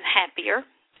happier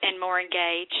and more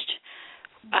engaged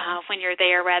when you're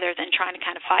there rather than trying to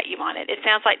kind of fight you on it. It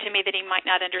sounds like to me that he might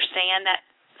not understand that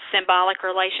symbolic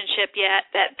relationship yet,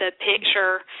 that the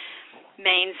picture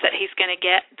means that he's going to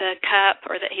get the cup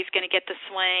or that he's going to get the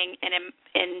swing,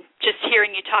 and just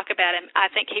hearing you talk about him, I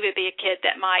think he would be a kid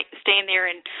that might stand there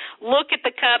and look at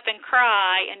the cup and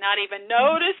cry and not even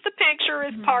notice the picture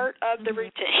as part of the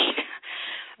routine.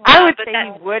 I would say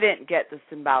he wouldn't get the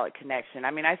symbolic connection.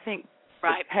 I mean, I think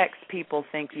the PECs people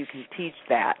think you can teach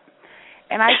that,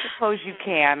 and I suppose you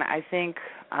can. I think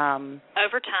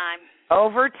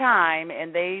over time,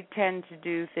 and they tend to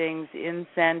do things in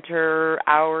center,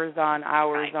 hours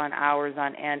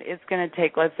on end. It's going to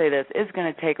take, let's say this, it's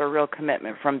going to take a real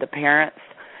commitment from the parents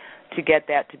to get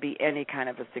that to be any kind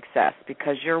of a success,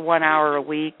 because your 1 hour a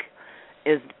week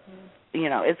is,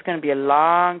 it's going to be a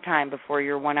long time before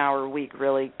your 1 hour a week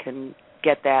really can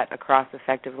get that across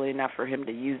effectively enough for him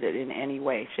to use it in any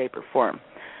way, shape, or form,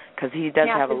 because he does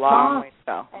have a long way to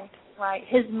go. Right.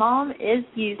 His mom is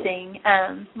using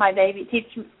My Baby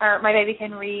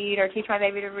Can Read, or Teach My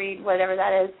Baby to Read, whatever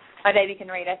that is. My Baby Can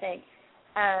Read, I think.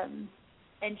 And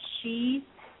she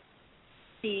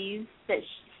sees that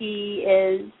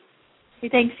he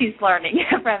thinks he's learning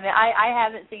from it. I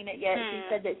haven't seen it yet. She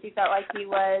said that she felt like he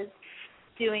was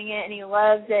doing it and he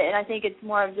loves it, and I think it's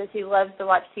more of just he loves to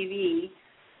watch TV.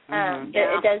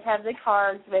 It does have the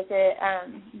cards with it.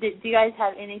 Do you guys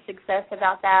have any success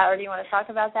about that, or do you want to talk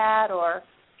about that? Or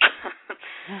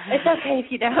It's okay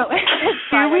if you don't.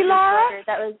 Do we, Laura?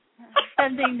 That was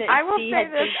something that I will she say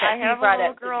had this. I have a brought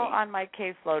little up girl on my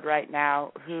caseload right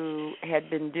now who had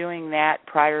been doing that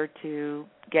prior to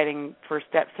getting first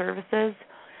step services.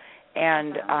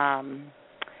 And,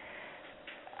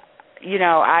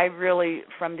 I really,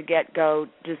 from the get-go,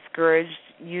 discouraged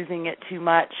using it too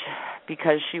much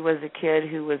because she was a kid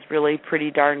who was really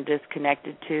pretty darn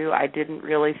disconnected, too. I didn't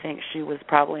really think she was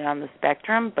probably on the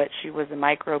spectrum, but she was a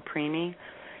micro-preemie,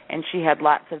 and she had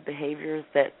lots of behaviors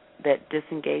that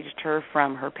disengaged her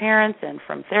from her parents and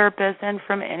from therapists and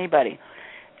from anybody.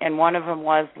 And one of them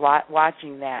was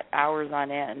watching that hours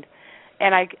on end.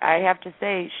 And I have to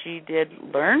say, she did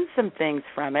learn some things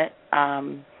from it.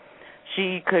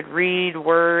 She could read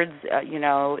words,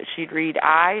 she'd read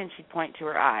eye and she'd point to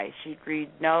her eye. She'd read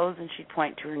nose and she'd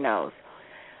point to her nose.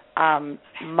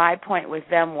 My point with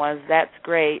them was, that's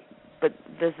great, but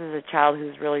this is a child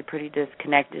who's really pretty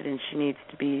disconnected and she needs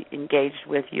to be engaged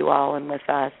with you all and with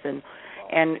us. And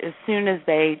as soon as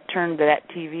they turned that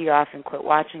TV off and quit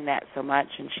watching that so much,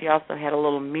 and she also had a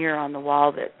little mirror on the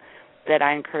wall that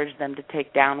I encouraged them to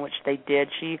take down, which they did.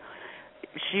 She's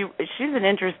an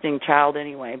interesting child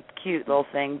anyway, cute little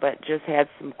thing, but just had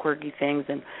some quirky things.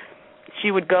 And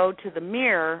she would go to the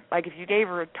mirror, like if you gave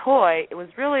her a toy, it was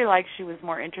really like she was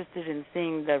more interested in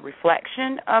seeing the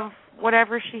reflection of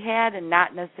whatever she had, and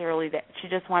not necessarily that she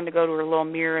just wanted to go to her little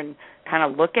mirror and kind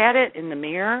of look at it in the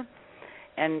mirror.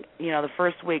 And, the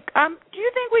first week, do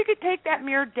you think we could take that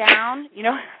mirror down?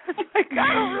 I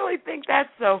don't really think that's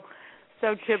so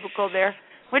typical there.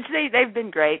 Which they've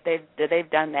been great. They've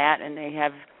done that, and they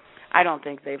have. I don't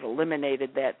think they've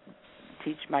eliminated that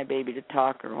teach my baby to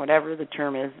talk or whatever the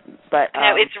term is. But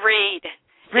no, it's read.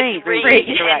 Read. And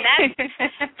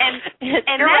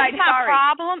that's right, my sorry.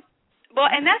 problem.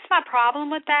 Well, and that's my problem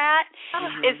with that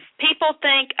is people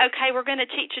think, okay, we're going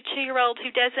to teach a 2-year-old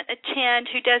who doesn't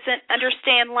attend, who doesn't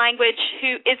understand language,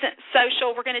 who isn't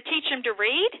social. We're going to teach him to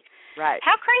read. Right.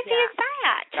 How crazy is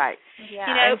that? Right. Yeah.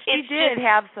 And she did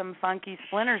have some funky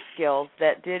splinter skills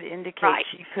that did indicate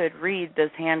she could read this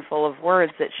handful of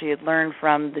words that she had learned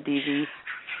from the DVD,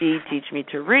 Teach Me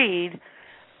to Read.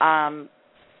 But and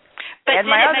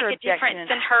did my it other make a difference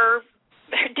in her?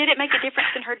 Did it make a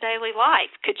difference in her daily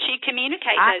life? Could she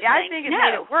communicate those things? I think it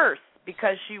made it worse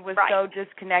because she was so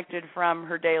disconnected from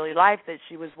her daily life that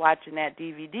she was watching that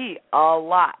DVD a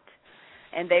lot.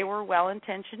 And they were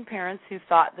well-intentioned parents who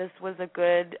thought this was a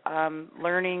good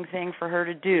learning thing for her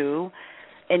to do,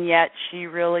 and yet she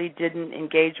really didn't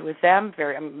engage with them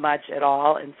very much at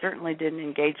all, and certainly didn't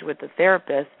engage with the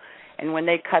therapist. And when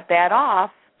they cut that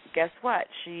off, guess what?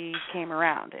 She came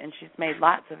around, and she's made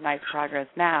lots of nice progress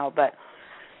now. But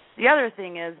the other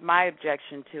thing is, my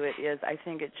objection to it is, I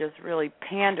think it just really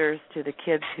panders to the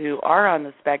kids who are on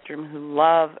the spectrum, who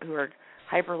are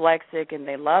hyperlexic, and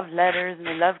they love letters, and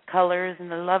they love colors, and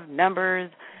they love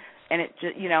numbers. And it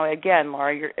just, again,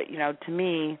 Laura, to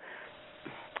me,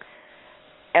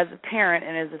 as a parent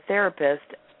and as a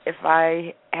therapist, if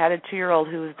I had a 2-year-old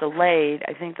who was delayed,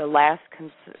 I think the last,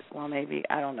 maybe,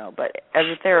 I don't know, but as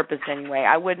a therapist anyway,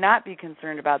 I would not be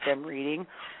concerned about them reading.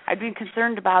 I'd be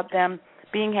concerned about them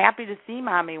being happy to see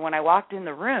Mommy when I walked in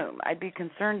the room. I'd be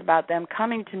concerned about them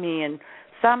coming to me and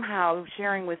somehow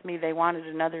sharing with me they wanted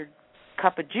another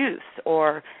cup of juice,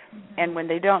 and when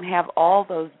they don't have all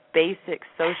those basic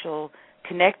social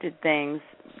connected things,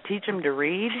 teach them to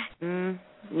read.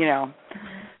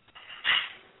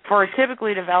 For a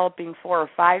typically developing 4 or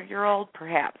 5-year-old,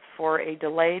 perhaps. For a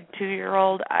delayed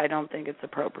 2-year-old, I don't think it's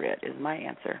appropriate, is my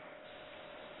answer.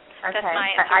 Okay. That's my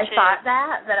answer I too. thought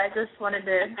that, but I just wanted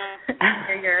to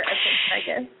hear your opinion, I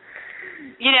guess.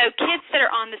 Kids that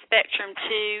are on the spectrum,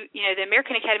 too, the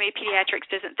American Academy of Pediatrics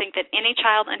doesn't think that any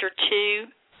child under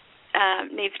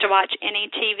 2 needs to watch any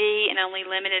TV and only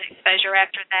limited exposure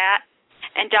after that.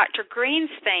 And Dr.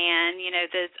 Greenspan,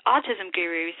 the autism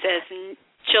guru, says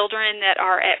children that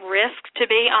are at risk to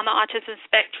be on the autism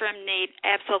spectrum need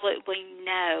absolutely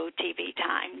no TV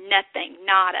time, nothing,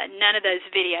 nada, none of those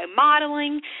video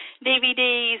modeling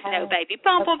DVDs, no baby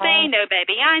Bumblebee, no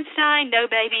baby Einstein, no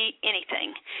baby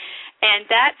anything. And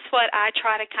that's what I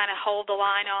try to kind of hold the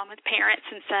line on with parents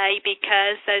and say,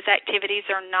 because those activities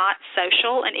are not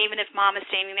social, and even if Mom is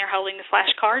standing there holding the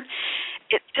flashcard,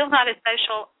 it's still not a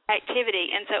social activity.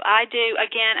 And so I do,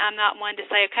 again, I'm not one to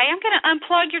say, okay, I'm going to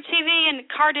unplug your TV and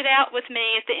card it out with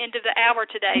me at the end of the hour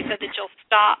today so that you'll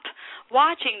stop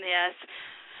watching this.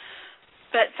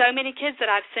 But so many kids that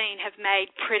I've seen have made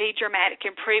pretty dramatic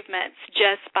improvements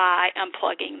just by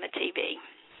unplugging the TV.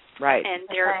 Right. And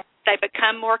they're They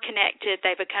become more connected.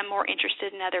 They become more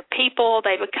interested in other people.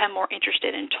 They become more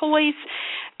interested in toys.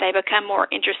 They become more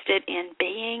interested in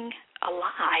being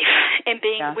alive and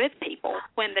being with people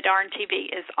when the darn TV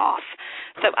is off.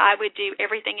 So I would do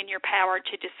everything in your power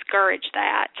to discourage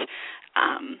that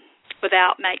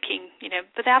without making,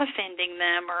 without offending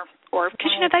them or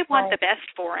because, they want the best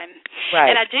for him. Right.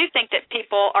 And I do think that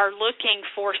people are looking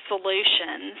for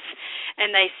solutions, and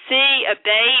they see a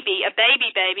baby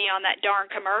on that darn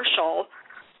commercial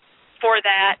for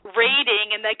that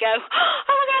reading, and they go,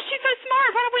 oh, my gosh, she's so smart.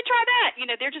 Why don't we try that?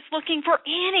 They're just looking for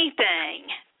anything.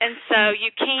 And so you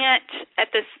can't,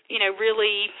 at this,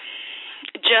 really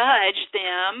judge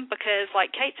them because, like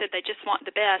Kate said, they just want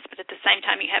the best. But at the same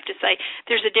time, you have to say,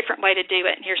 there's a different way to do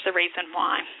it, and here's the reason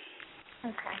why.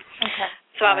 Okay.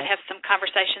 So I would have some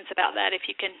conversations about that if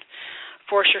you can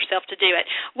force yourself to do it.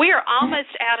 We are almost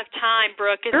out of time,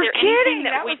 Brooke. Is there anything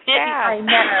that we didn't? I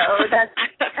know. That's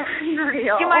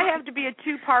unreal. You might have to be a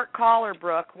 2-part caller,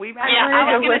 Brooke. We might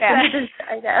I was going to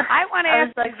say. I want to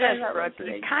ask you this, Brooke.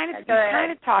 You kind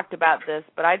of talked about this,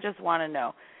 but I just want to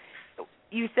know.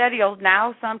 You said he'll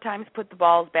now sometimes put the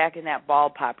balls back in that ball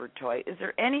popper toy. Is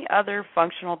there any other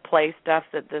functional play stuff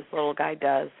that this little guy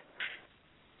does?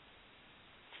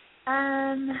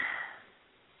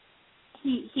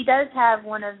 He does have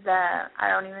one of the, I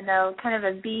don't even know, kind of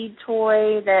a bead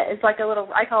toy that is like a little,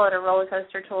 I call it a roller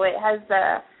coaster toy. It has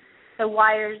the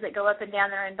wires that go up and down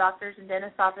there in doctors and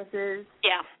dentist offices.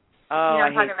 Yeah. Oh, I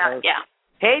hate those. Yeah.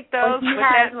 Hate those. Well, he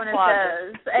has one of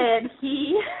those, and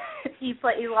he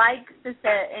likes to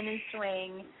sit in his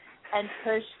swing and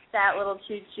push that little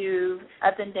choo-choo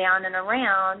up and down and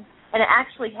around, and it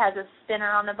actually has a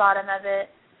spinner on the bottom of it,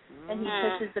 and he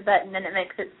pushes the button and it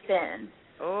makes it spin.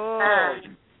 Oh.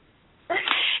 And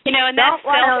that's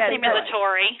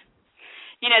self-stimulatory.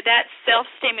 That's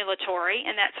self-stimulatory,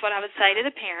 and that's what I would say to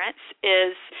the parents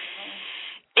is,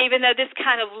 even though this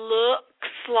kind of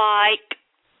looks like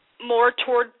more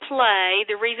toward play,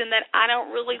 the reason that I don't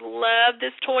really love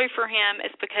this toy for him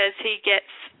is because he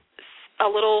gets a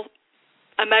little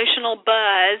emotional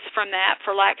buzz from that,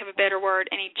 for lack of a better word,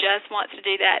 and he just wants to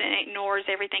do that and ignores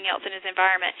everything else in his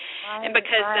environment. Right, and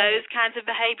because those kinds of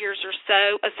behaviors are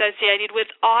so associated with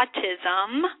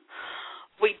autism,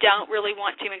 we don't really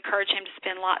want to encourage him to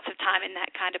spend lots of time in that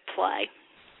kind of play.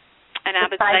 And I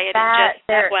would say it in just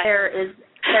that way.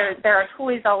 There are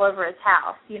toys all over his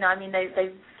house.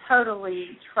 They've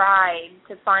totally tried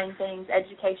to find things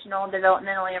educational and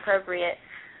developmentally appropriate.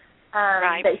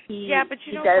 Right. But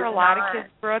for a lot of kids,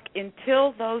 Brooke,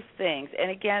 until those things,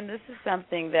 and again, this is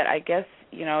something that I guess,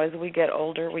 as we get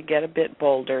older, we get a bit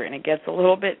bolder, and it gets a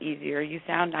little bit easier. You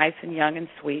sound nice and young and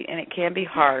sweet, and it can be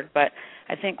hard, but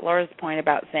I think Laura's point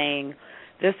about saying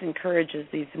this encourages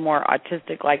these more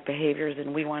autistic-like behaviors,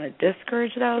 and we want to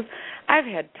discourage those. I've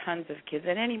had tons of kids,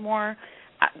 and anymore,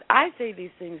 I say these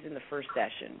things in the first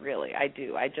session, really. I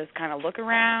do. I just kind of look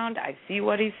around. I see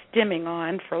what he's stimming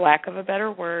on, for lack of a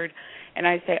better word, and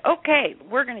I say, okay,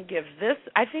 we're going to give this.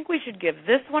 I think we should give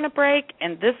this one a break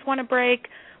and this one a break.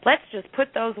 Let's just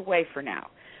put those away for now.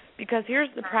 Because here's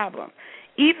the problem.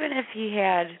 Even if he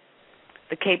had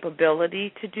the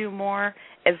capability to do more,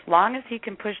 as long as he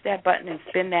can push that button and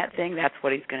spin that thing, that's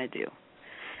what he's going to do.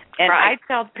 And I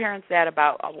tell parents that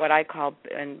about what I call,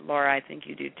 and Laura, I think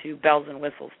you do too, bells and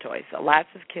whistles toys. So lots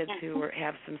of kids who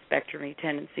have some spectrum-y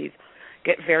tendencies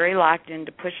get very locked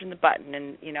into pushing the button,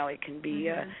 and, it can be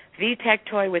a VTech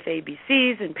toy with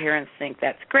ABCs, and parents think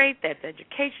that's great, that's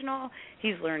educational,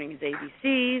 he's learning his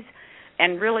ABCs,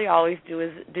 and really all he's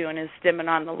doing is stimming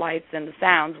on the lights and the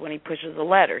sounds when he pushes a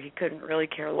letter. He couldn't really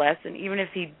care less, and even if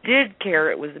he did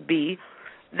care it was a B,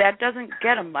 that doesn't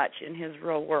get him much in his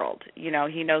real world. He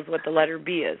knows what the letter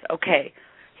B is. Okay,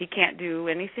 he can't do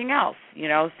anything else,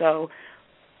 So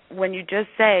when you just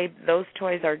say those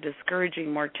toys are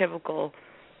discouraging more typical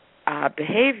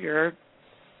behavior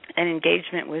and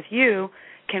engagement with you,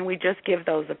 can we just give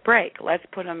those a break? Let's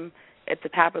put them at the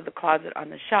top of the closet on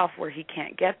the shelf where he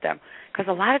can't get them. Because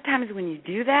a lot of times when you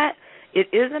do that, it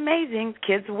is amazing.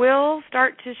 Kids will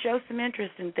start to show some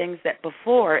interest in things that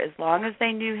before, as long as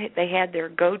they knew they had their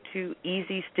go-to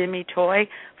easy, stimmy toy,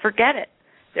 forget it.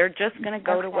 They're just going to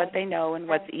go to what they know and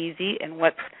what's easy and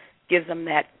what gives them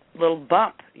that little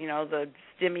bump, the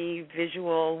stimmy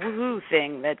visual woohoo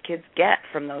thing that kids get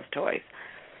from those toys.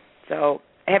 So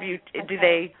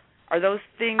are those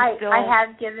things still? I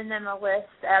have given them a list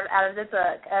out of the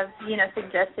book of,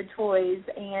 suggested toys,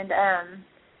 and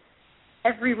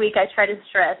every week I try to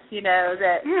stress,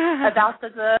 that about the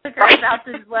book or about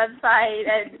this website,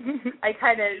 and I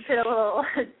kind of put a little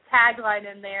tagline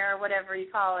in there, or whatever you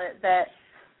call it, that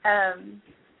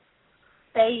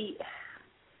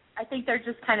I think they're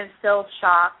just kind of still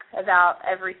shocked about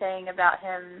everything about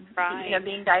him,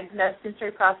 being diagnosed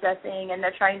sensory processing, and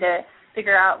they're trying to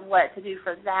figure out what to do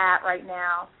for that right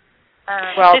now.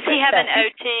 Does he have an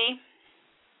OT?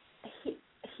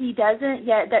 He doesn't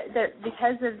yet.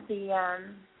 Because of the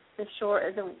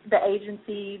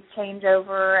agency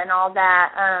changeover and all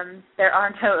that, there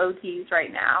are no OTs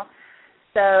right now.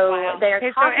 So they're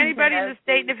talking so anybody in the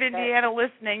state of Indiana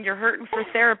listening, you're hurting for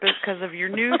therapists because of your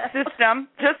new system.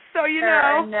 Just so you know, there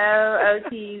are no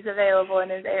OTs available in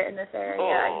this area.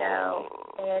 I know,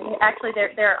 and actually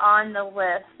they're on the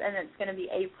list, and it's going to be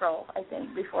April, I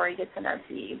think, before he gets an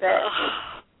OT. But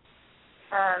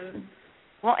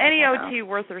well, any OT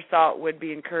worth their salt would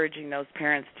be encouraging those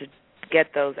parents to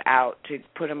get those out, to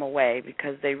put them away,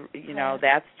 because they,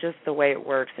 that's just the way it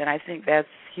works. And I think that's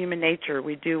human nature.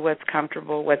 We do what's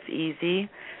comfortable, what's easy,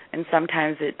 and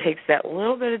sometimes it takes that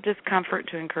little bit of discomfort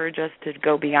to encourage us to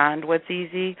go beyond what's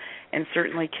easy, and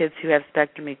certainly kids who have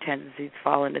spectrumy tendencies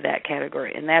fall into that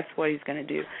category, and that's what he's going to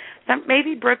do.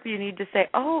 Maybe, Brooke, you need to say,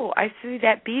 oh, I see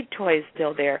that bead toy is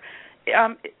still there.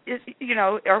 Are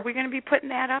we going to be putting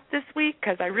that up this week?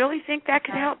 Because I really think that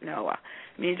could help Noah.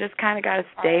 I mean, you just kind of got to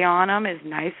stay on them as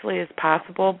nicely as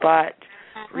possible, but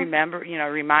remember,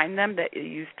 remind them that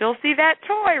you still see that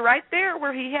toy right there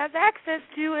where he has access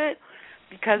to it,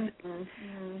 because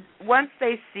once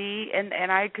they see,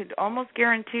 and I could almost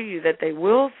guarantee you that they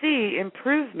will see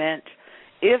improvement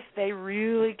if they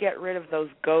really get rid of those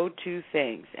go-to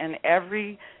things. And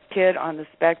every kid on the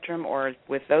spectrum, or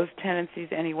with those tendencies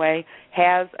anyway,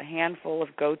 has a handful of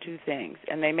go-to things.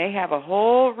 And they may have a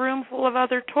whole room full of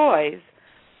other toys,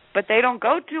 but they don't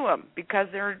go to them because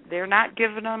they're not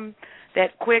giving them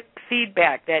that quick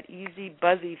feedback, that easy,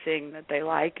 buzzy thing that they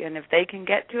like. And if they can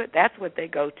get to it, that's what they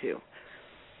go to.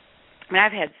 I mean,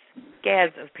 I've had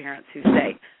scads of parents who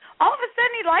say, all of a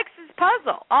sudden he likes his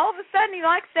puzzle. All of a sudden he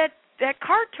likes that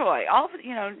car toy.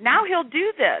 Now he'll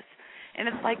do this. And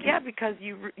it's like, yeah, because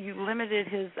you limited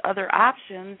his other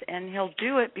options, and he'll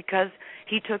do it because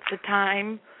he took the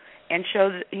time and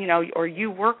showed, or you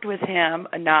worked with him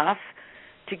enough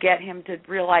to get him to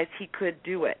realize he could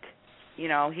do it.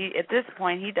 He at this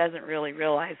point, he doesn't really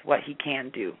realize what he can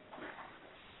do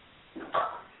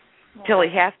till he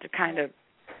has to kind of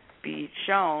be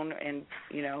shown and,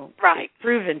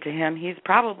 proven to him. He's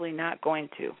probably not going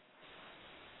to.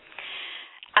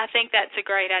 I think that's a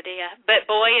great idea. But,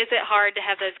 boy, is it hard to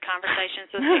have those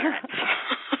conversations with parents.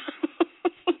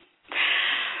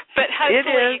 But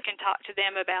hopefully you can talk to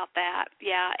them about that,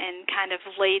 and kind of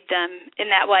lead them in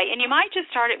that way. And you might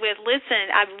just start it with, listen,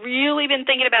 I've really been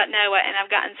thinking about Noah, and I've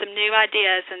gotten some new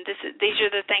ideas, and these are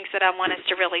the things that I want us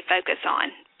to really focus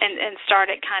on, and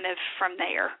start it kind of from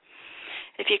there.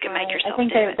 If you can make yourself do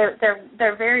it. I think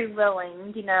they're very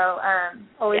willing,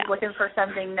 always looking for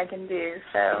something they can do.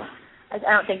 So I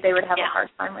don't think they would have a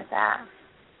hard time with that.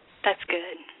 That's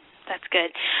good. That's good.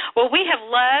 Well, we have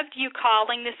loved you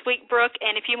calling this week, Brooke,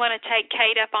 and if you want to take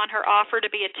Kate up on her offer to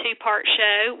be a two-part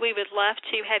show, we would love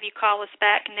to have you call us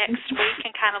back next week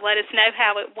and kind of let us know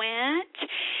how it went.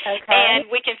 Okay. And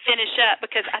we can finish up,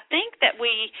 because I think that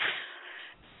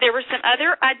there were some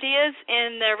other ideas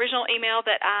in the original email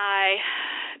that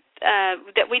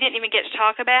that we didn't even get to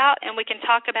talk about, and we can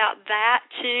talk about that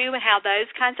too and how those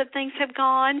kinds of things have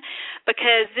gone,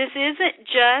 because this isn't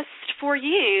just for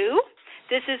you.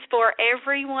 This is for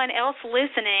everyone else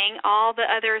listening, all the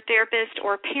other therapists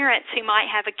or parents who might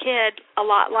have a kid a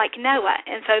lot like Noah.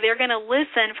 And so they're going to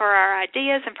listen for our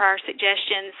ideas and for our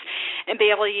suggestions and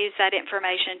be able to use that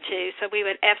information too. So we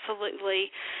would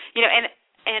absolutely,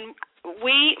 and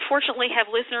we fortunately have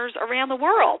listeners around the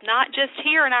world, not just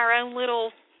here in our own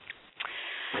little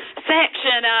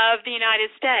section of the United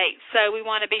States. So we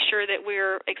want to be sure that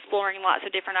we're exploring lots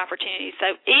of different opportunities.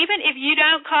 So even if you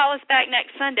don't call us back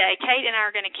next Sunday, Kate and I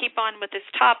are going to keep on with this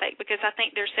topic, because I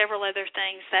think there's several other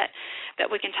things that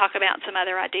we can talk about and some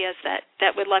other ideas that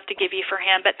we'd love to give you for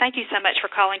him. But thank you so much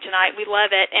for calling tonight. We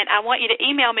love it. And I want you to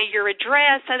email me your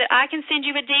address so that I can send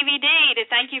you a DVD to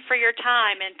thank you for your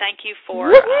time and thank you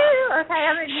for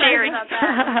sharing. About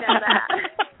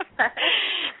that.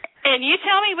 And you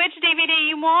tell me which DVD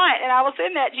you want, and I will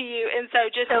send that to you. And so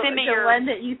just send me the one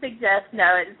that you suggest.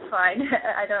 No, it's fine.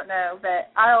 I don't know,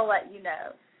 but I'll let you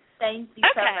know. Thank you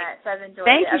so much. I've enjoyed it.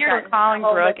 Thank you for calling,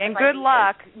 Brooke, and good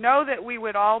luck. Know that we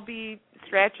would all be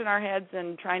scratching our heads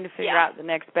and trying to figure out the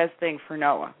next best thing for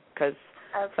Noah, because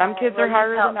some kids are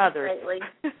harder than others.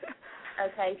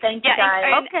 Okay, thank you guys.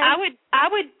 And I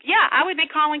would be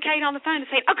calling Kate on the phone and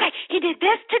saying, okay, he did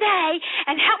this today,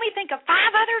 and help me think of 5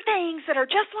 other things that are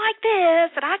just like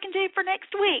this that I can do for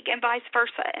next week, and vice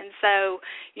versa. And so,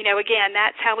 again,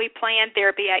 that's how we plan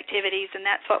therapy activities, and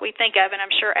that's what we think of. And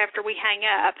I'm sure after we hang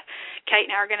up, Kate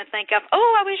and I are going to think of,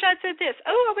 oh, I wish I'd said this.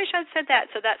 Oh, I wish I'd said that.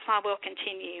 So that's why we'll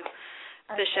continue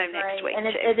the show next week. And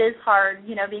it is hard,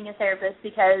 being a therapist,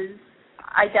 because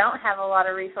I don't have a lot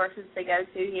of resources to go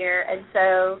to here, and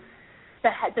so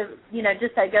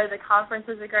just to go to the conference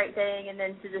is a great thing, and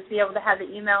then to just be able to have the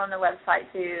email and the website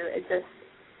too is just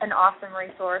an awesome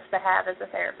resource to have as a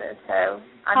therapist. So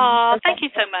thank you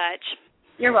so much.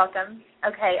 You're welcome.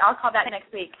 Okay, I'll call back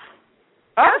next week.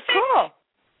 Oh, cool.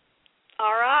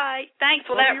 All right, thanks.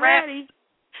 Well, that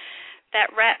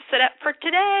wraps it up for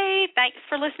today. Thanks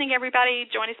for listening, everybody.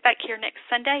 Join us back here next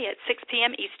Sunday at 6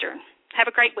 p.m. Eastern. Have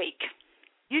a great week.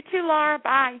 You too, Laura.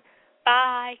 Bye.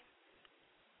 Bye.